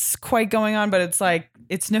what's quite going on, but it's like,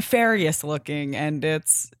 it's nefarious looking and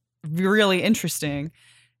it's really interesting.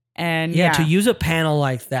 And to use a panel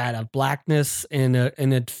like that of blackness in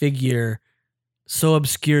a figure so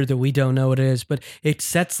obscure that we don't know what it is, but it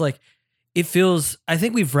sets like, it feels, I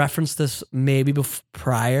think we've referenced this maybe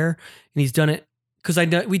prior, and he's done it because I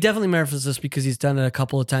know we definitely referenced this because he's done it a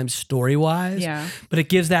couple of times story wise. Yeah. But it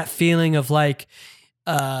gives that feeling of like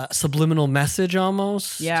subliminal message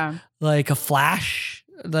almost. Yeah. Like a flash,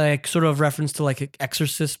 like sort of reference to like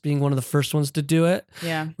Exorcist being one of the first ones to do it.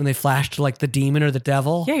 Yeah. When they flash to like the demon or the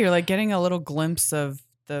devil. Yeah, you're like getting a little glimpse of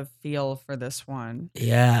the feel for this one.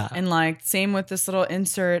 Yeah. And like same with this little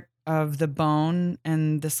insert of the bone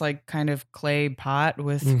and this like kind of clay pot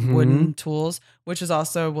with wooden tools, which is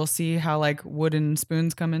also, we'll see how like wooden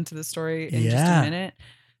spoons come into the story in just a minute.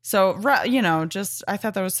 So, you know, just I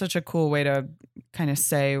thought that was such a cool way to kind of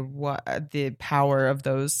say what the power of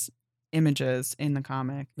those images in the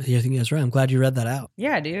comic. Yeah, I think that's right. I'm glad you read that out.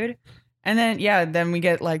 Yeah, dude. And then, then we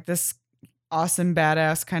get like this awesome,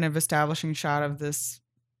 badass kind of establishing shot of this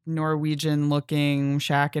Norwegian looking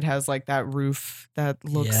shack. It has like that roof that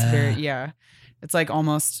looks it's like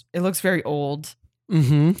almost, it looks very old.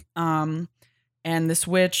 And this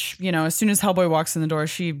witch, you know, as soon as Hellboy walks in the door,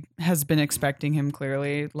 she has been expecting him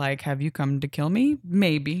clearly. Like, have you come to kill me?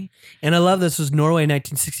 Maybe. And I love this was Norway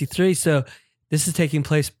 1963. So this is taking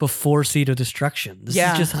place before Seed of Destruction. This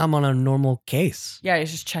is just him on a normal case. Yeah,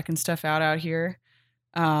 he's just checking stuff out here.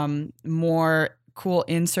 More cool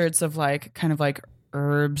inserts of like kind of like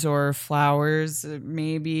herbs or flowers,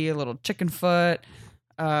 maybe a little chicken foot,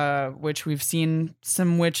 which we've seen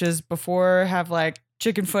some witches before have like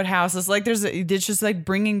chicken foot houses. Like it's just like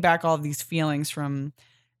bringing back all of these feelings from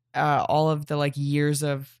all of the like years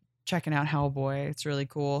of checking out Hellboy. It's really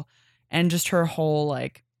cool. And just her whole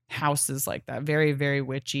like house is like that, very, very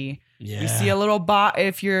witchy. You see a little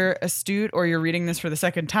if you're astute or you're reading this for the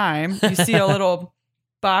second time, you see a little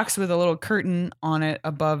box with a little curtain on it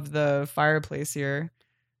above the fireplace here,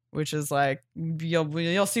 which is like,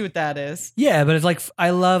 you'll see what that is. Yeah, but it's like, I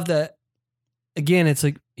love that. Again, it's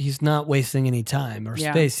like he's not wasting any time or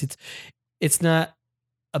space. It's not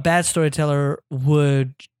a bad storyteller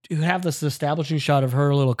would have this establishing shot of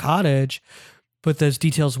her little cottage, but those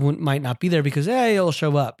details might not be there because it'll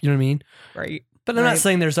show up. You know what I mean? Right. But I'm not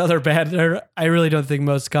saying there's other bad. I really don't think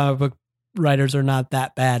most comic book writers are not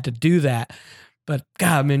that bad to do that. But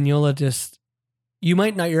God, Mignola just,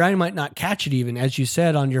 your eye might not catch it even, as you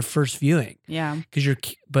said, on your first viewing. Yeah.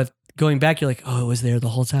 But going back, you're like, oh, it was there the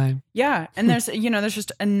whole time. Yeah. And there's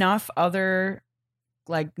just enough other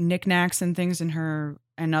like knickknacks and things in her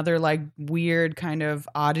and other like weird kind of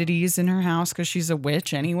oddities in her house because she's a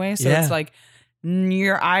witch anyway. So it's like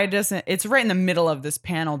your eye it's right in the middle of this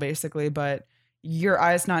panel basically, but your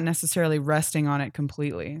eye's not necessarily resting on it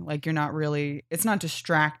completely. Like you're not really, it's not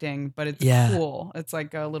distracting, but it's cool. It's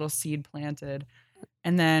like a little seed planted.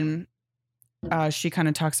 And then she kind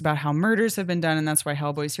of talks about how murders have been done, and that's why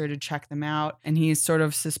Hellboy's here to check them out. And he's sort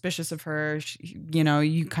of suspicious of her. You know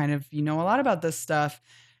a lot about this stuff.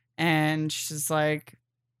 And she's like,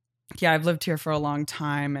 yeah, I've lived here for a long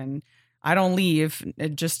time and I don't leave.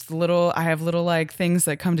 I have little like things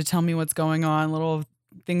that come to tell me what's going on, little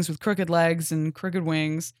things with crooked legs and crooked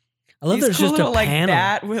wings. I love there's just a like panel.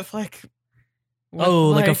 bat with like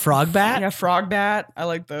like a frog bat? Yeah, frog bat. I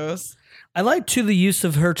like those. I like too the use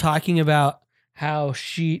of her talking about how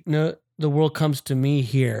the world comes to me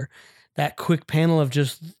here. That quick panel of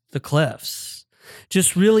just the cliffs,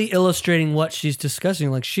 just really illustrating what she's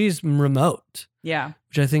discussing. Like she's remote. Yeah.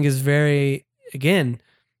 Which I think is very, again,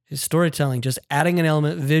 his storytelling, just adding an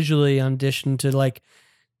element visually in addition to like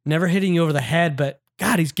never hitting you over the head, but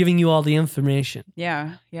God, he's giving you all the information.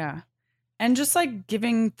 Yeah. Yeah. And just like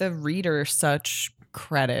giving the reader such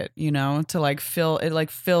credit, to like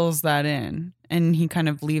fills that in, and he kind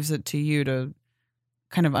of leaves it to you to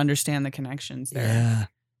kind of understand the connections there.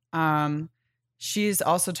 Yeah. She's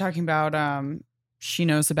also talking about she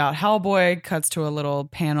knows about Hellboy. Cuts to a little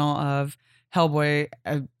panel of Hellboy,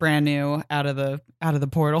 brand new out of the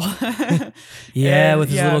portal. Yeah, with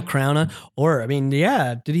his little crown on. Or, I mean,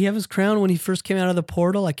 did he have his crown when he first came out of the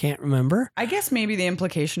portal? I can't remember. I guess maybe the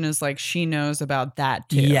implication is like she knows about that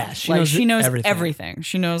too. Yeah, she knows everything.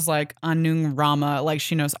 She knows like Anung Rama, like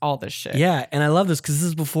she knows all this shit. Yeah, and I love this because this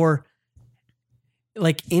is before,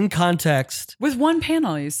 like in context. With one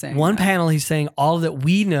panel, he's saying. Panel, he's saying all that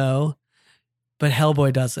we know, but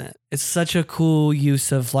Hellboy doesn't. It's such a cool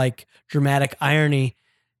use of like dramatic irony,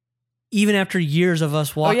 even after years of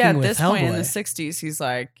us walking with Hellboy. At this point in the 60s, he's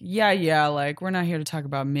like, yeah, like, we're not here to talk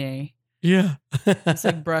about me. Yeah. It's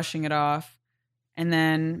like brushing it off. And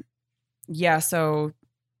then, so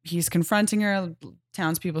he's confronting her.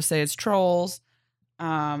 Townspeople say it's trolls.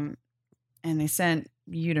 And they sent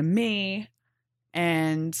you to me.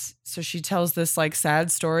 And so she tells this like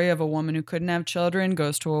sad story of a woman who couldn't have children,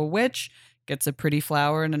 goes to a witch, gets a pretty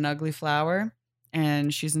flower and an ugly flower.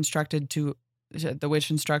 And the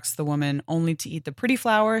witch instructs the woman only to eat the pretty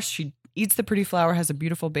flower. She eats the pretty flower, has a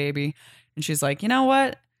beautiful baby. And she's like, you know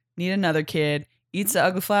what? Need another kid. Eats the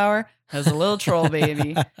ugly flower, has a little troll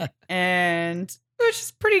baby. And which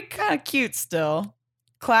is pretty kind of cute still.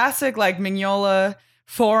 Classic like Mignola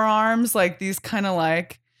forearms, like these kind of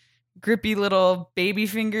like grippy little baby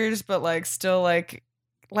fingers, but like still like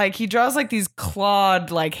like he draws like these clawed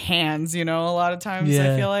like hands, a lot of times.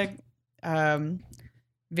 I feel like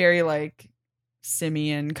very like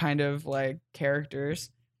simian kind of like characters.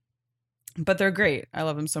 But they're great. I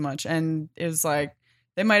love them so much. And it was like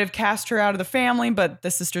they might have cast her out of the family, but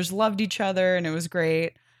the sisters loved each other and it was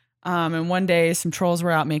great. And one day some trolls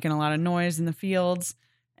were out making a lot of noise in the fields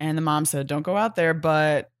and the mom said, don't go out there.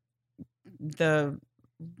 But the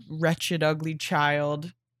wretched, ugly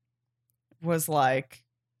child was like,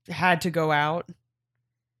 had to go out,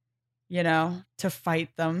 to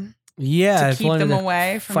fight them. Yeah. To keep them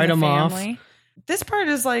away from the family. This part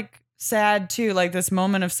is like sad too, like this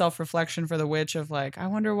moment of self-reflection for the witch of like, I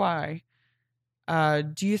wonder why.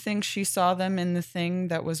 Do you think she saw them in the thing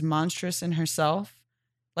that was monstrous in herself?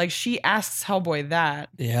 Like she asks Hellboy that.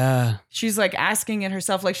 Yeah. She's like asking it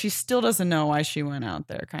herself. Like she still doesn't know why she went out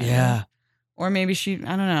there kind of. Yeah. Or maybe I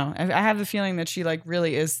don't know. I have the feeling that she like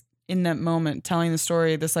really is in that moment telling the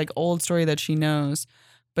story, this like old story that she knows,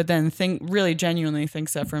 but then really genuinely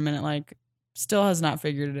thinks that for a minute, like still has not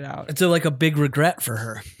figured it out. It's like a big regret for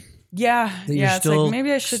her. Yeah. Yeah. It's like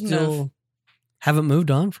maybe I shouldn't have. Haven't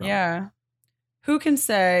moved on from. Yeah. Who can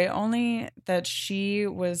say? Only that she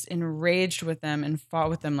was enraged with them and fought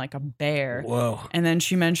with them like a bear. Whoa. And then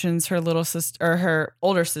she mentions her little sister, or her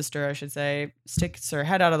older sister, I should say, sticks her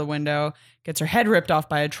head out of the window, gets her head ripped off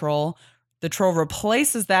by a troll. The troll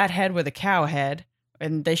replaces that head with a cow head.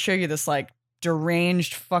 And they show you this like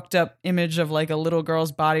deranged, fucked up image of like a little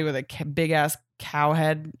girl's body with a big ass cow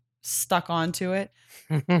head stuck onto it.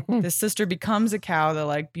 The sister becomes a cow. The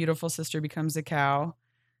like beautiful sister becomes a cow.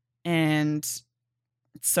 And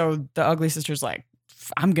so the ugly sister's like,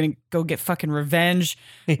 I'm going to go get fucking revenge.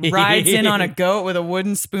 Rides in on a goat with a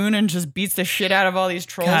wooden spoon and just beats the shit out of all these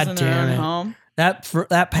trolls in their own home.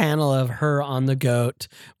 That panel of her on the goat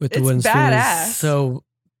with the wooden spoon is so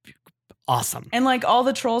awesome. And like all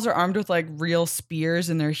the trolls are armed with like real spears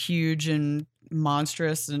and they're huge and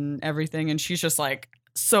monstrous and everything. And she's just like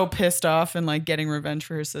so pissed off and like getting revenge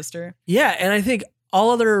for her sister. Yeah. And I think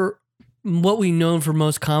what we know for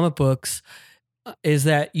most comic books is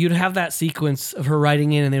that you'd have that sequence of her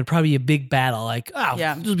riding in and there'd probably be a big battle. Like,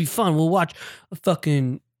 this will be fun. We'll watch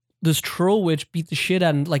this troll witch beat the shit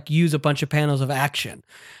out and like use a bunch of panels of action.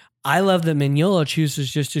 I love that Mignola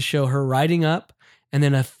chooses just to show her riding up and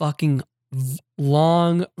then a fucking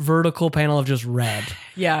long vertical panel of just red.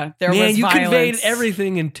 Yeah, there was you violence. Conveyed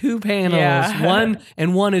everything in two panels. Yeah.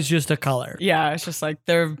 One is just a color. Yeah, it's just like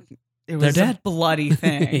it was a bloody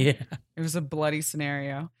thing. Yeah. It was a bloody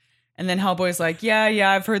scenario. And then Hellboy's like, yeah,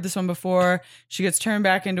 I've heard this one before. She gets turned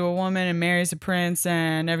back into a woman and marries a prince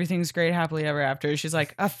and everything's great happily ever after. She's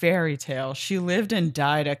like, a fairy tale. She lived and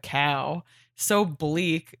died a cow. So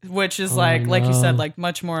bleak, which is like you said, like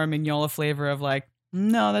much more a Mignola flavor of like,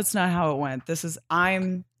 no, that's not how it went. This is, I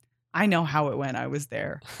know how it went. I was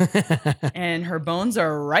there. And her bones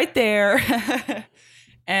are right there.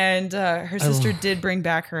 And her sister did bring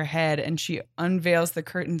back her head and she unveils the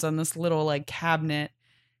curtains on this little like cabinet.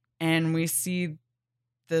 And we see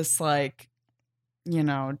this like,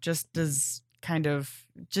 just this kind of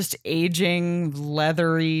just aging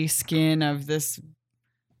leathery skin of this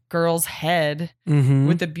girl's head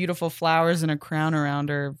with the beautiful flowers and a crown around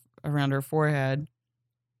her forehead.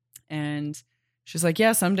 And she's like,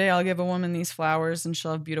 yeah, someday I'll give a woman these flowers and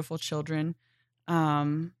she'll have beautiful children.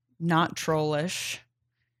 Not trollish.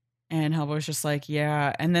 And Hellboy's just like,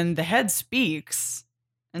 yeah. And then the head speaks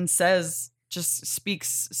and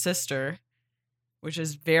speaks sister, which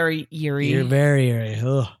is very eerie. You're very eerie.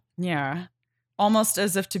 Ugh. Yeah. Almost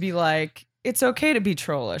as if to be like, it's okay to be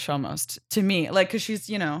trollish almost to me. Like, cause she's,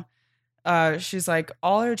 she's like,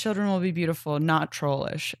 all her children will be beautiful, not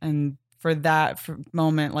trollish. And for that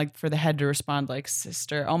moment, like for the head to respond like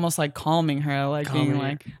sister, almost like calming her, like being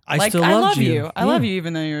like, I love you. I love you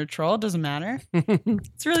even though you're a troll. It doesn't matter.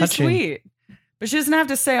 It's really sweet. But she doesn't have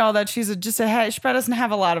to say all that. She's she probably doesn't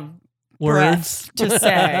have a lot of words to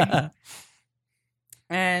say.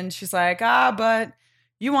 And she's like, but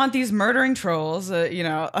you want these murdering trolls, not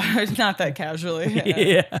that casually.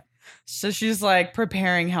 Yeah. So she's like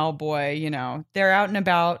preparing Hellboy, they're out and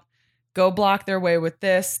about. Go block their way with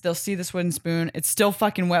this. They'll see this wooden spoon. It's still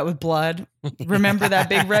fucking wet with blood. Remember that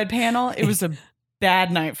big red panel? It was a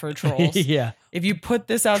bad night for trolls. Yeah. If you put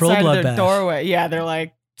this outside of their doorway, they're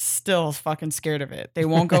like still fucking scared of it. They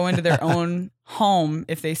won't go into their own home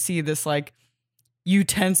if they see this like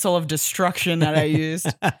utensil of destruction that I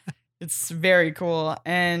used. It's very cool.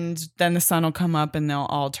 And then the sun will come up and they'll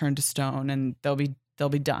all turn to stone and they'll be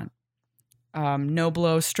done. No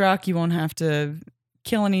blow struck. You won't have to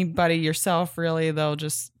kill anybody yourself, really. They'll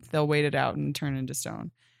wait it out and turn into stone.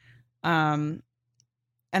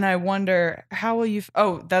 And I wonder, how will you...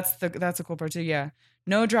 that's a cool part too, yeah.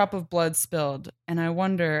 No drop of blood spilled. And I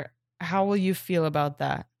wonder, how will you feel about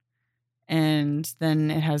that? And then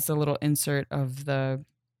it has the little insert of the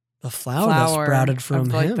flower that sprouted from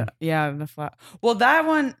him. The flower. Well, that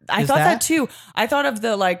one, I thought that too. I thought of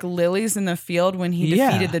the like lilies in the field when he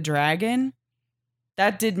defeated the dragon.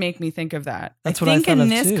 That did make me think of that. That's what I thought of too. I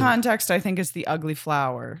think in this context, I think it's the ugly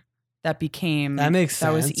flower that became... That makes sense.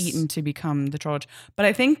 That was eaten to become the troll. But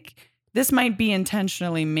I think this might be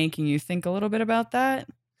intentionally making you think a little bit about that.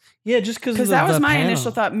 Yeah, just because that was my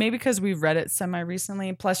initial thought. Maybe because we read it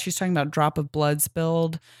semi-recently. Plus, she's talking about drop of blood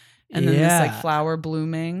spilled. And then this like flower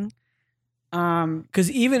blooming. Because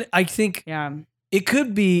even I think it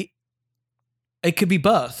could be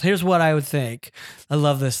both. Here's what I would think. I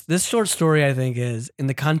love this. This short story, I think, is in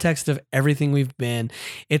the context of everything we've been.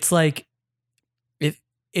 It's like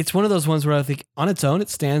it's one of those ones where I think on its own it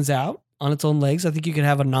stands out on its own legs. I think you could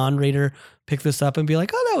have a non-reader pick this up and be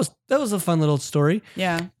like, "Oh, that was a fun little story."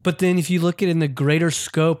 Yeah. But then if you look at it in the greater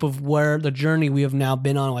scope of where the journey we have now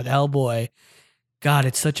been on with Hellboy. God,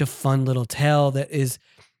 it's such a fun little tale that is,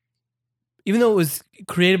 even though it was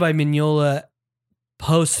created by Mignola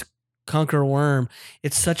post Conquer Worm,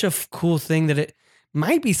 it's such a cool thing that it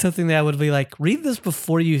might be something that I would be like, read this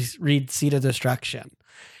before you read Seed of Destruction.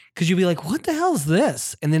 Because you'll be like, what the hell is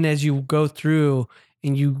this? And then as you go through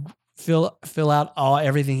and you fill out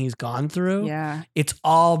everything he's gone through, it's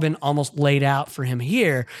all been almost laid out for him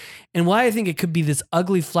here. And why I think it could be this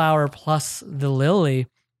ugly flower plus the lily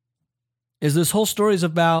is this whole story is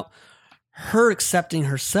about her accepting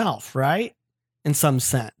herself, right? In some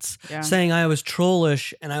sense. Yeah. Saying I was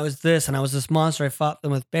trollish and I was this and I was this monster. I fought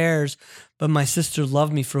them with bears, but my sister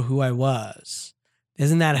loved me for who I was.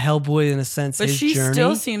 Isn't that Hellboy in a sense? But his she journey?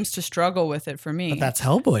 Still seems to struggle with it for me. But that's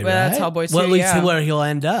Hellboy, right? That's Hellboy too, well, at least where he'll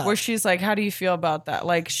end up. Where she's like, how do you feel about that?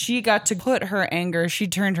 Like she got to put her anger, she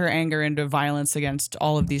turned her anger into violence against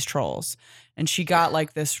all of these trolls. And she got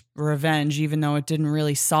like this revenge, even though it didn't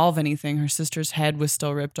really solve anything. Her sister's head was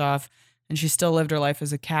still ripped off and she still lived her life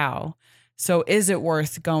as a cow. So is it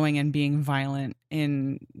worth going and being violent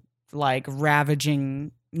in like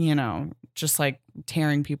ravaging, just like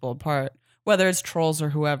tearing people apart, whether it's trolls or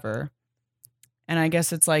whoever? And I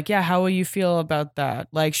guess it's like, how will you feel about that?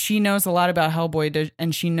 Like she knows a lot about Hellboy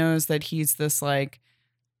and she knows that he's this like,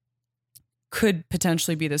 could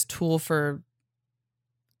potentially be this tool for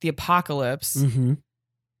the apocalypse. Mm-hmm.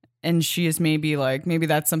 And she is maybe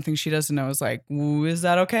that's something she doesn't know is like, is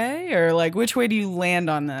that okay? Or like, which way do you land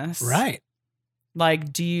on this? Right.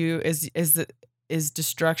 Like, is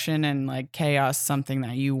destruction and like chaos something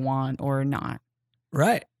that you want or not?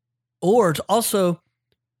 Right. Or also,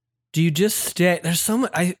 do you just stay? There's so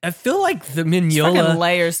much. I feel like the Mignola fucking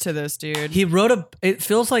layers to this, dude. He wrote it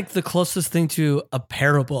feels like the closest thing to a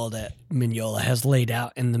parable that Mignola has laid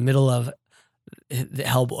out in the middle of the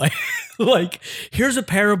Hellboy. Like, here's a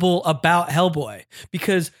parable about Hellboy,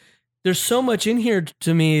 because there's so much in here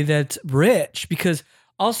to me that's rich. Because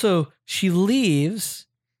also she leaves.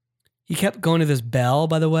 He kept going to this bell,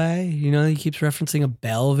 by the way. He keeps referencing a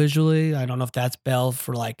bell visually. I don't know if that's bell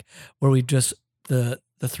for like where we just the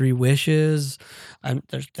three wishes.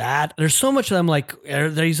 There's that. There's so much that I'm like, are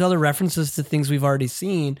there these other references to things we've already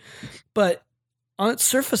seen? But on its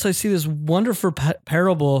surface, I see this wonderful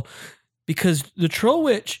parable. Because the Troll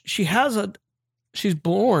Witch, she's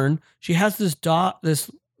born. She has this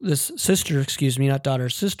sister, not daughter,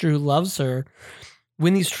 sister who loves her.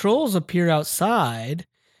 When these trolls appear outside,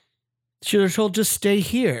 they're told, just stay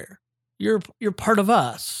here. You're part of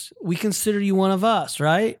us. We consider you one of us,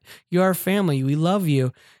 right? You're our family. We love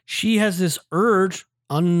you. She has this urge,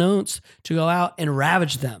 unknowns, to go out and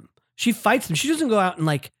ravage them. She fights them. She doesn't go out and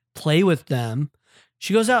like play with them.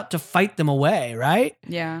 She goes out to fight them away, right?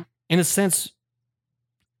 Yeah. In a sense,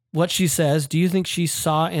 what she says, do you think she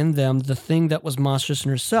saw in them the thing that was monstrous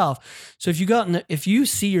in herself? So if you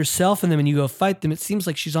see yourself in them and you go fight them, it seems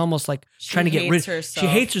like she's almost like trying to get rid. She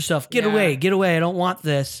hates herself. Get away. I don't want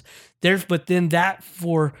this. But then that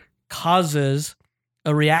causes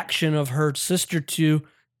a reaction of her sister to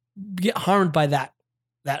get harmed by that,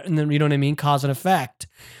 and then, you know what I mean? Cause and effect.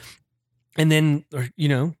 And then,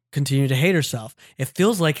 continue to hate herself. It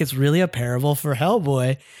feels like it's really a parable for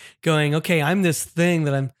Hellboy going, okay, I'm this thing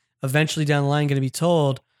that I'm eventually down the line going to be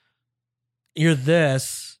told, you're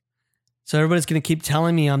this. So everybody's going to keep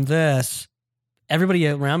telling me I'm this. Everybody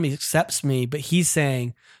around me accepts me, but he's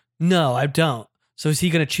saying, no, I don't. So is he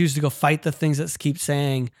going to choose to go fight the things that keep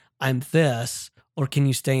saying I'm this, or can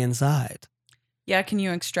you stay inside? Yeah, can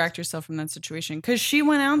you extract yourself from that situation? Because she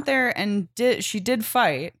went out there and she did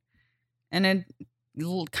fight. And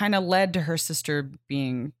kind of led to her sister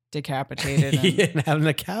being decapitated and having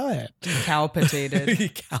a cow head.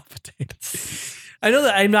 Decapitated. I know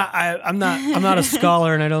that I'm not a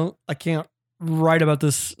scholar, and I can't write about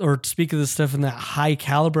this or speak of this stuff in that high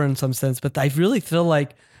caliber in some sense, but I really feel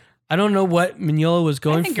like I don't know what Mignola was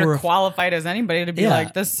going for. I think you're qualified as anybody to be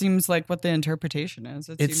like, this seems like what the interpretation is.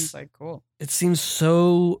 It seems like cool. It seems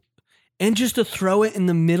so, and just to throw it in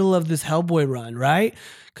the middle of this Hellboy run, right?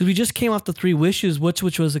 Because we just came off the Three Wishes,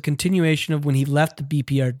 which was a continuation of when he left the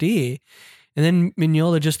BPRD, and then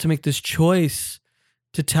Mignola just to make this choice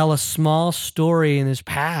to tell a small story in his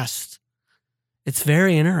past. It's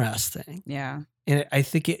very interesting. Yeah. And I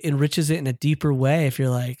think it enriches it in a deeper way if you're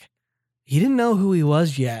like, he didn't know who he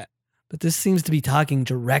was yet, but this seems to be talking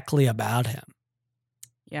directly about him.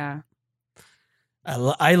 Yeah. I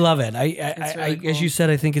love it. Really cool. As you said,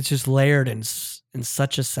 I think it's just layered in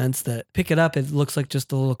such a sense that pick it up, it looks like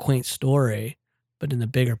just a little quaint story, but in the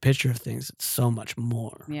bigger picture of things, it's so much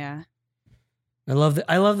more. Yeah. I love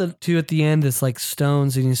the too at the end, this like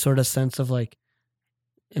stones, any sort of sense of like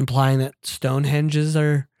implying that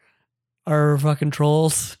Stonehenges are fucking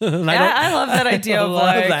trolls. I love that idea of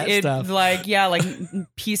like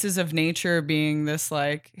pieces of nature being this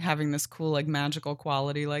like having this cool like magical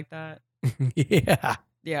quality like that.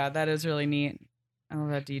 Yeah, that is really neat. I love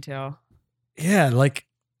that detail. Yeah, like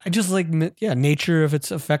I just like nature, if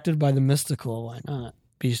it's affected by the mystical, why not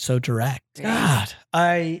be so direct? Yeah.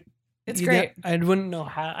 God, it's great. I wouldn't know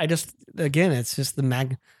how. Again, it's just the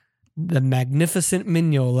magnificent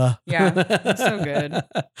Mignola. Yeah, it's so good.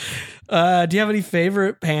 Do you have any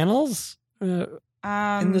favorite panels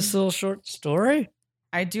in this little short story?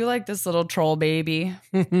 I do like this little troll baby.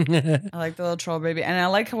 I like the little troll baby. And I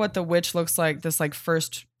like what the witch looks like, this like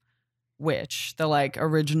first witch, the like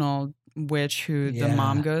original witch who the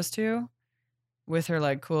mom goes to with her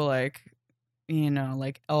like cool like,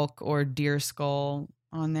 like elk or deer skull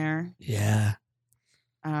on there. Yeah.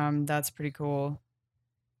 That's pretty cool.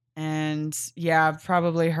 And yeah,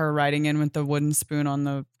 probably her riding in with the wooden spoon on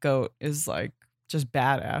the goat is like just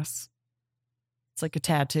badass. It's like a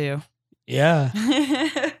tattoo. Yeah.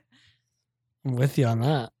 I'm with you on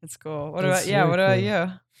that. It's cool. What about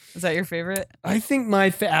you? Is that your favorite? I think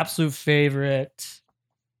my absolute favorite,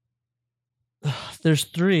 there's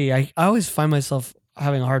three. I always find myself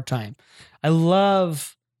having a hard time. I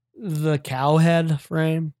love the cow head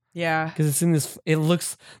frame. Yeah. Because it's in this, it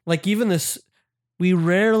looks like even this, we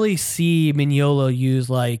rarely see Mignola use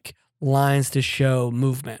like lines to show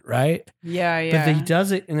movement, right? Yeah. But he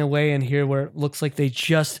does it in a way in here where it looks like they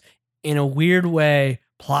just, in a weird way,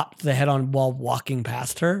 plopped the head on while walking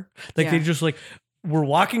past her. Like they just like were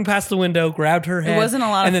walking past the window, grabbed her head. It wasn't a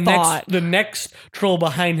lot of thought. The next troll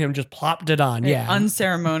behind him just plopped it on.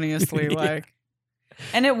 Unceremoniously, like.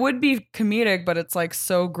 And it would be comedic, but it's like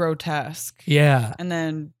so grotesque. Yeah. And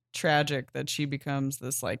then tragic that she becomes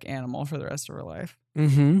this like animal for the rest of her life.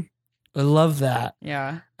 Mm-hmm. I love that.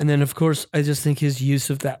 Yeah. And then of course I just think his use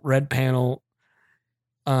of that red panel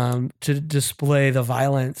to display the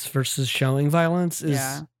violence versus showing violence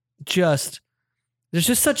is just, there's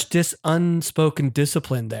just such unspoken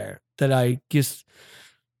discipline there that I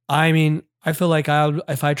feel like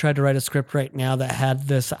if I tried to write a script right now that had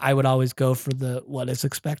this, I would always go for what is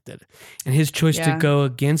expected. And his choice to go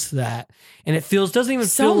against that. And it doesn't even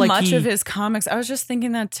feel like so much of his comics. I was just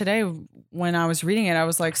thinking that today when I was reading it, I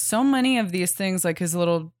was like, so many of these things, like his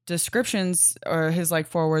little descriptions or his like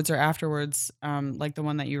forwards or afterwards, like the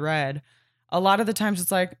one that you read, a lot of the times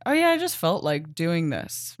it's like, oh yeah, I just felt like doing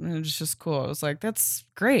this. And it was just cool. I was like, that's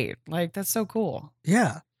great. Like, that's so cool.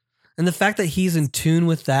 Yeah. And the fact that he's in tune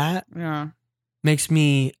with that makes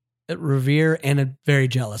me revere and very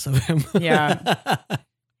jealous of him. Yeah.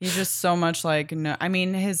 He's just so much like,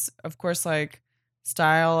 his, of course, like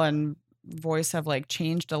style and voice have like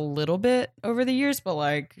changed a little bit over the years, but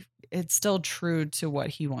like it's still true to what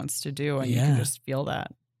he wants to do. And you can just feel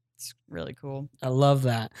that. It's really cool. I love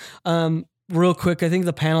that. Real quick, I think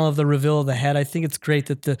the panel of the reveal of the head, I think it's great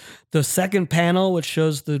that the second panel, which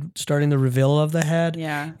shows starting the reveal of the head,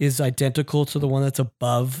 is identical to the one that's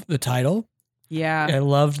above the title. Yeah.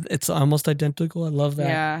 It's almost identical. I love that.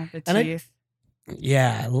 Yeah, the teeth.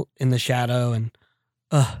 In the shadow. And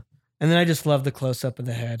then I just love the close-up of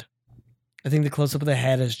the head. I think the close-up of the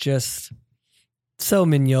head is just so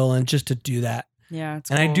Mignola just to do that. Yeah, it's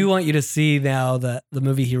cool. I do want you to see now the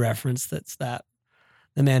movie he referenced, that's The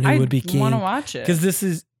Man Who Would Be King. I want to watch it. Because this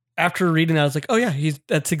is, after reading that, I was like, oh yeah,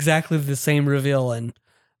 that's exactly the same reveal in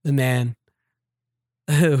The Man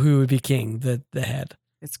Who Would Be King, the head.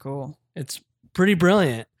 It's cool. It's pretty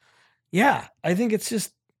brilliant. Yeah, I think it's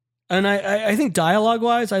just, and I think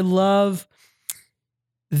dialogue-wise, I love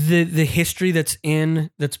the history that's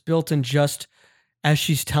built in just as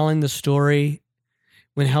she's telling the story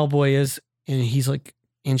when Hellboy is, and he's like,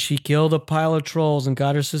 and she killed a pile of trolls and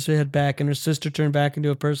got her sister head back, and her sister turned back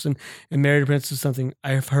into a person and married a prince or something.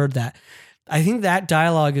 I've heard that. I think that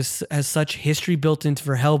dialogue has such history built into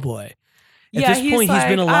for Hellboy. At this point, he's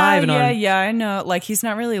been alive. I know. Like, he's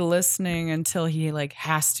not really listening until he like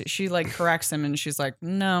has to. She like corrects him, and she's like,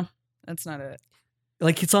 "No, that's not it."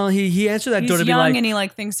 Like, it's all he answered that he's door to be young like, and he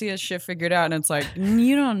like thinks he has shit figured out, and it's like,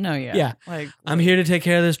 you don't know yet. Yeah, like I'm here to take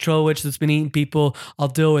care of this troll witch that's been eating people. I'll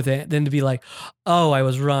deal with it. Then to be like, oh, I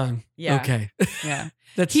was wrong. Yeah. Okay. Yeah.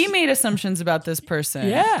 He made assumptions about this person.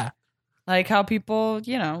 Yeah. Like how people,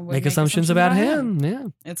 would make assumptions about him. Yeah.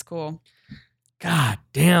 It's cool. God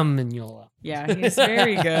damn, Mignola. Yeah, he's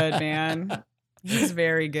very good, man. He's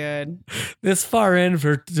very good. This far in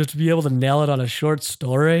to be able to nail it on a short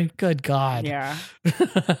story. Good God. Yeah.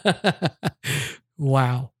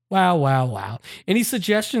 Wow. Any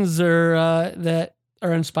suggestions that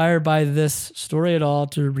are inspired by this story at all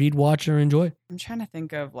to read, watch, or enjoy? I'm trying to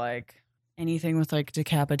think of like anything with like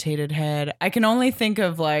decapitated head. I can only think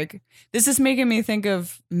of like, this is making me think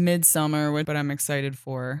of Midsummer, what I'm excited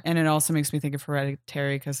for. And it also makes me think of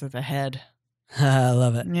Hereditary because of the head. I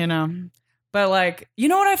love it. But like, you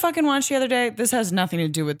know what I fucking watched the other day? This has nothing to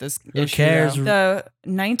do with this. Who cares? The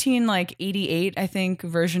 1988, I think,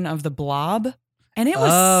 version of The Blob. And it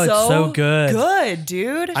was so good. Good,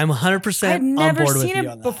 dude. I'm 100% on board with you on that. I'd never seen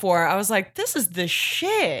it before. I was like, this is the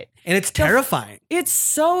shit. And it's terrifying. It's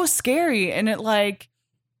so scary. And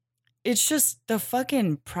it's just the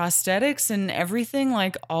fucking prosthetics and everything.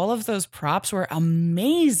 Like all of those props were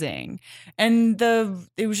amazing. And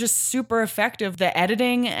it was just super effective. The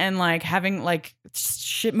editing and like having like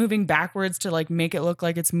shit moving backwards to like make it look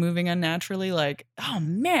like it's moving unnaturally. Like, oh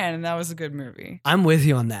man, that was a good movie. I'm with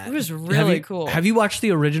you on that. It was really cool. Have you watched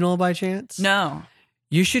the original by chance? No.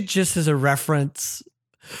 You should, just as a reference.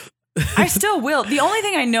 I still will. The only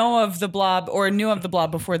thing I know of The Blob or knew of The Blob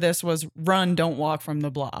before this was Run, Don't Walk from the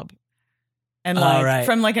Blob. And like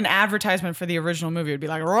from like an advertisement for the original movie, it would be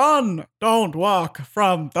like, run, don't walk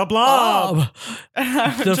from the blob.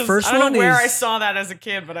 The first one, I don't know where I saw that as a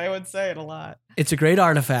kid, but I would say it a lot. It's a great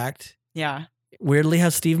artifact. Yeah. Weirdly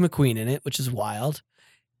has Steve McQueen in it, which is wild.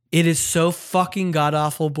 It is so fucking god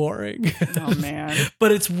awful boring. Oh man.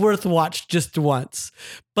 But it's worth watch just once.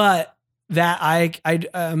 But that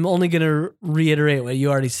I'm only gonna reiterate what you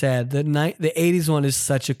already said. The 80s one is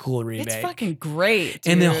such a cool remake. It's fucking great,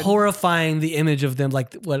 dude. And then horrifying the image of them,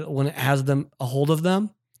 like when it has them a hold of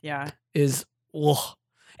them. Yeah, is ugh.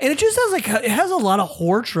 And it just has a lot of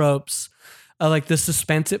horror tropes. Like the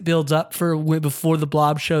suspense it builds up for before the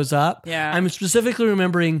blob shows up. Yeah, I'm specifically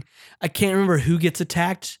remembering. I can't remember who gets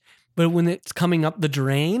attacked, but when it's coming up the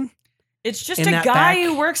drain. It's just a guy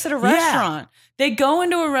who works at a restaurant. Yeah. They go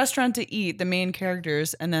into a restaurant to eat, the main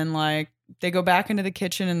characters, and then like they go back into the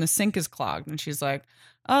kitchen and the sink is clogged. And she's like,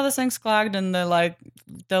 oh, the sink's clogged. And the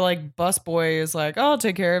bus boy is like, oh, I'll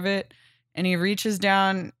take care of it. And he reaches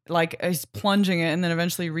down, like he's plunging it, and then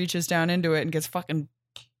eventually reaches down into it and gets fucking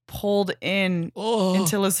pulled in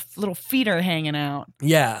until his little feet are hanging out.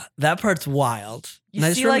 Yeah, that part's wild.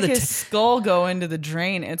 You see like his skull go into the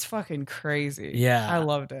drain. It's fucking crazy. Yeah. I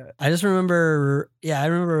loved it. I remember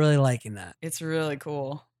really liking that. It's really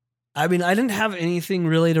cool. I mean, I didn't have anything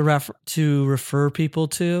really to refer people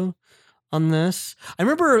to on this. I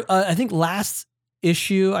remember, I think last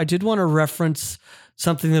issue, I did want to reference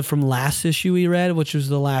something from last issue we read, which was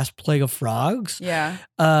the last Plague of Frogs. Yeah.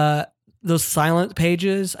 Those silent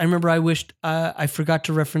pages. I remember I wished I forgot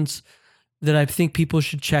to reference that I think people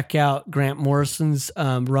should check out Grant Morrison's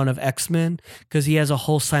run of X-Men because he has a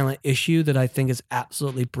whole silent issue that I think is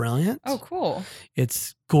absolutely brilliant. Oh, cool.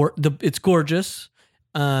 It's gorgeous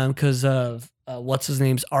because of what's his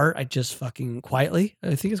name's art. I think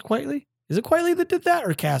it's Quietly. Is it Quietly that did that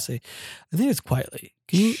or Cassie? I think it's Quietly.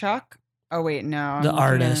 Chuck? Oh, wait, no. The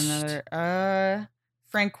artist.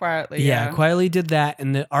 Frank Quietly. Yeah, Quietly did that,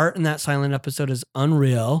 and the art in that silent episode is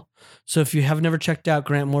unreal. So if you have never checked out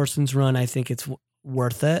Grant Morrison's run, I think it's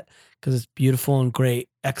worth it because it's beautiful and great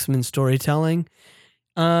X-Men storytelling.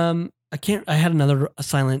 I had another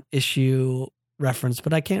silent issue reference,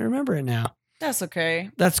 but I can't remember it now. That's okay.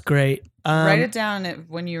 That's great. Write it down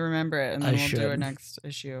when you remember it, and then we'll do a next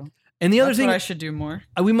issue. And the other thing I should do more.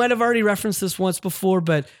 We might have already referenced this once before,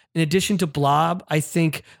 but in addition to Blob, I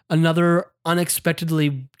think another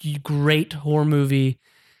unexpectedly great horror movie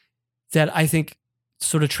that I think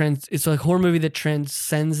sort of it's a horror movie that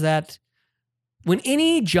transcends that when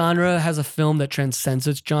any genre has a film that transcends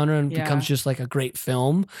its genre and becomes just like a great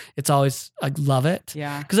film, it's always, I love it.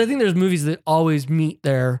 Yeah. Because I think there's movies that always meet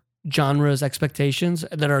their genre's expectations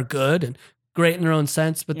that are good and great in their own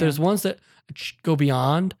sense, but there's ones that go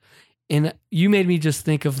beyond. And you made me just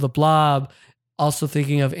think of The Blob, also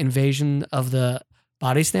thinking of Invasion of the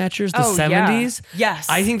Body Snatchers, the 70s. Yeah. Yes.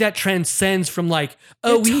 I think that transcends from like,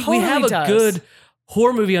 we have a good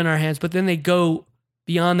horror movie on our hands, but then they go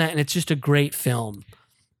beyond that and it's just a great film.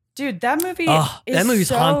 Dude, that movie that movie's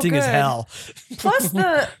so haunting as hell. Plus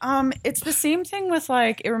it's the same thing with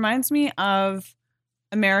like, it reminds me of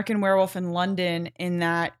American Werewolf in London in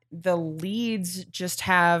that the leads just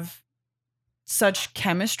have such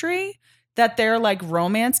chemistry that their like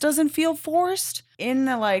romance doesn't feel forced. In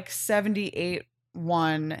the like 78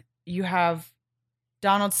 one, you have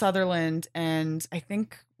Donald Sutherland and I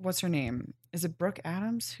think, what's her name? Is it Brooke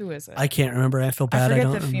Adams? Who is it? I can't remember. I feel bad. I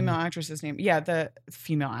forget the female actress's name. Yeah, the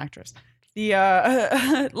female actress.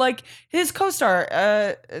 The like his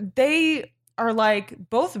co-star. They are like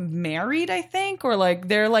both married, I think, or like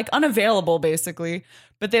they're like unavailable basically.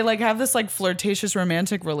 But they like have this like flirtatious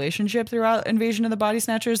romantic relationship throughout Invasion of the Body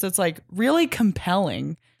Snatchers that's like really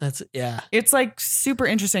compelling. It's like super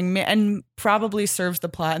interesting and probably serves the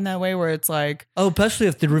plot in that way where it's like, especially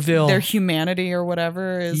if the reveal their humanity or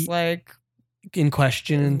whatever is like in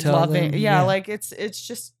question until loving. Yeah, like it's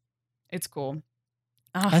cool.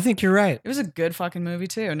 I think you're right. It was a good fucking movie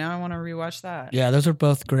too. Now I want to rewatch that. Yeah, those are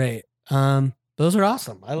both great. Those are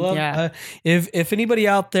awesome. I love. If anybody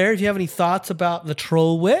out there, if you have any thoughts about The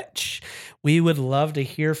Troll Witch, we would love to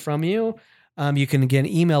hear from you. You can again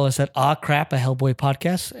email us at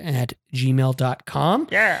awcrap@hellboypodcast@gmail.com.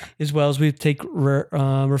 Yeah. As well as we take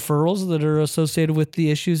referrals that are associated with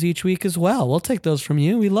the issues each week as well. We'll take those from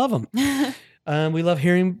you. We love them. We love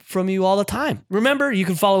hearing from you all the time. Remember, you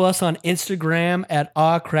can follow us on Instagram at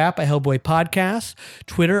awcrap@hellboypodcast,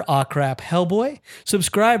 Twitter awcraphellboy.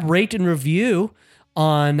 Subscribe, rate, and review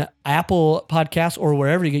on Apple Podcasts or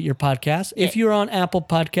wherever you get your podcasts. If you're on Apple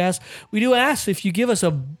Podcasts, we do ask if you give us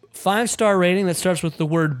a 5-star rating that starts with the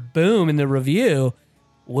word boom in the review,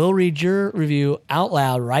 we'll read your review out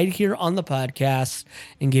loud right here on the podcast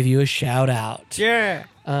and give you a shout out. Yeah.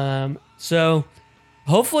 So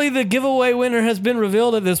hopefully the giveaway winner has been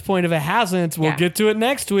revealed at this point. If it hasn't, we'll get to it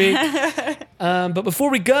next week. But before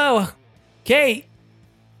we go, Kate,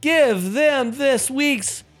 give them this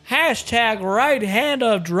week's #right hand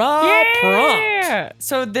of draw prompt.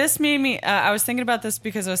 So this made me, I was thinking about this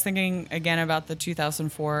because I was thinking again about the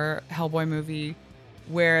 2004 Hellboy movie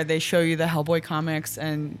where they show you the Hellboy comics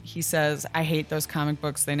and he says, I hate those comic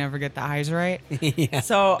books. They never get the eyes right.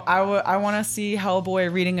 So I want to see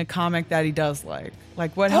Hellboy reading a comic that he does like.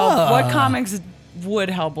 Like what comics would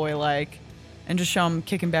Hellboy like? And just show him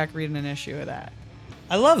kicking back reading an issue of that.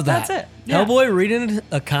 I love that. That's it. Yeah. Hellboy reading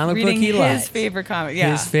a comic book he likes. His favorite comic.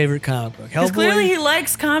 Yeah. His favorite comic book. Because clearly he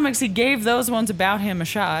likes comics. He gave those ones about him a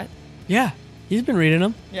shot. Yeah. He's been reading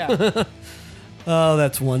them. Yeah. Oh,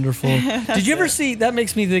 that's wonderful. Did you ever see, that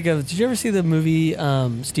makes me think of, did you ever see the movie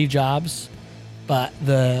Steve Jobs, but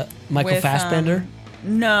the Michael Fassbender?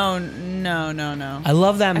 No. I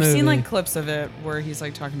love that movie. I've seen like clips of it where he's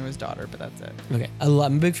like talking to his daughter, but that's it. Okay.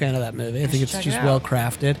 I'm a big fan of that movie. I think it's just well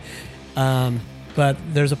crafted. But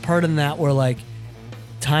there's a part in that where like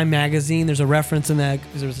Time Magazine, there's a reference in that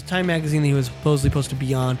because there was a Time Magazine that he was supposedly supposed to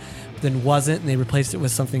be on, then wasn't, and they replaced it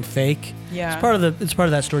with something fake. Yeah. It's part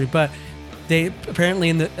of that story. But they apparently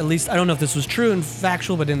at least I don't know if this was true and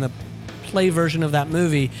factual, but in the play version of that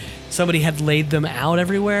movie, somebody had laid them out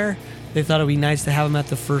everywhere. They thought it'd be nice to have them at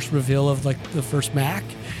the first reveal of like the first Mac,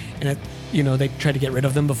 and they tried to get rid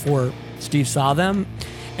of them before Steve saw them,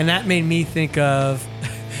 and that made me think of.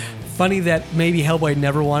 Funny that maybe Hellboy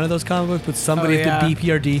never wanted those comic books, but somebody at the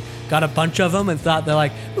BPRD got a bunch of them and thought they're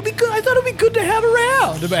like, it'd be good. I thought it'd be good to have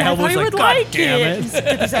around. But Hellboy's like, God damn it!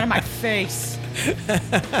 Get this out of my face.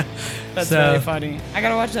 That's really funny. I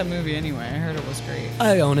gotta watch that movie anyway. I heard it was great.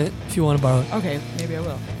 I own it. If you want to borrow it. Okay, maybe I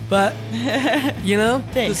will. But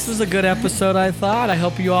this was a good episode. I thought. I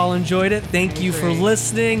hope you all enjoyed it. Thank you for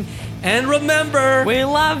listening, and remember, we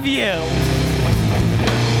love you.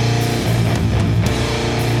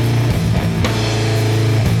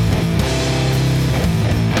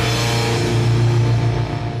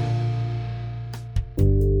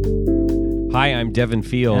 Hi, I'm Devin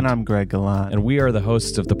Field. And I'm Greg Gallant. And we are the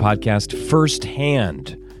hosts of the podcast First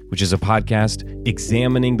Hand, which is a podcast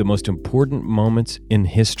examining the most important moments in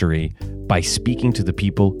history by speaking to the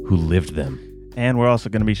people who lived them. And we're also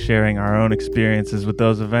going to be sharing our own experiences with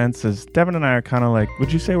those events, as Devin and I are kind of like,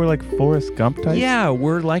 would you say we're like Forrest Gump types? Yeah,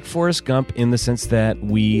 we're like Forrest Gump in the sense that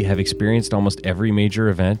we have experienced almost every major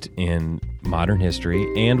event in modern history,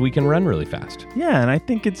 and we can run really fast. Yeah, and I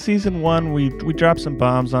think in season 1, we dropped some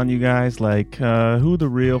bombs on you guys, like who the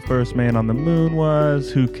real first man on the moon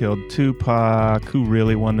was, who killed Tupac, who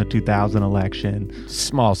really won the 2000 election.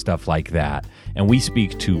 Small stuff like that. And we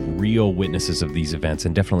speak to real witnesses of these events,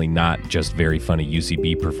 and definitely not just very funny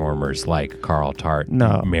UCB performers like Carl Tart,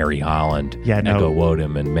 Mary Holland, Echo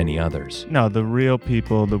Wodum, and many others. No, the real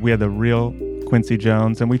people. We had the real Quincy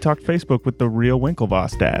Jones, and we talked Facebook with the real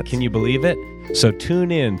Winklevoss dads. Can you believe it? So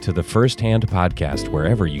tune in to the First Hand Podcast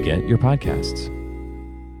wherever you get your podcasts.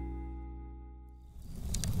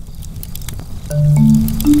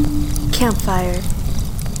 Campfire.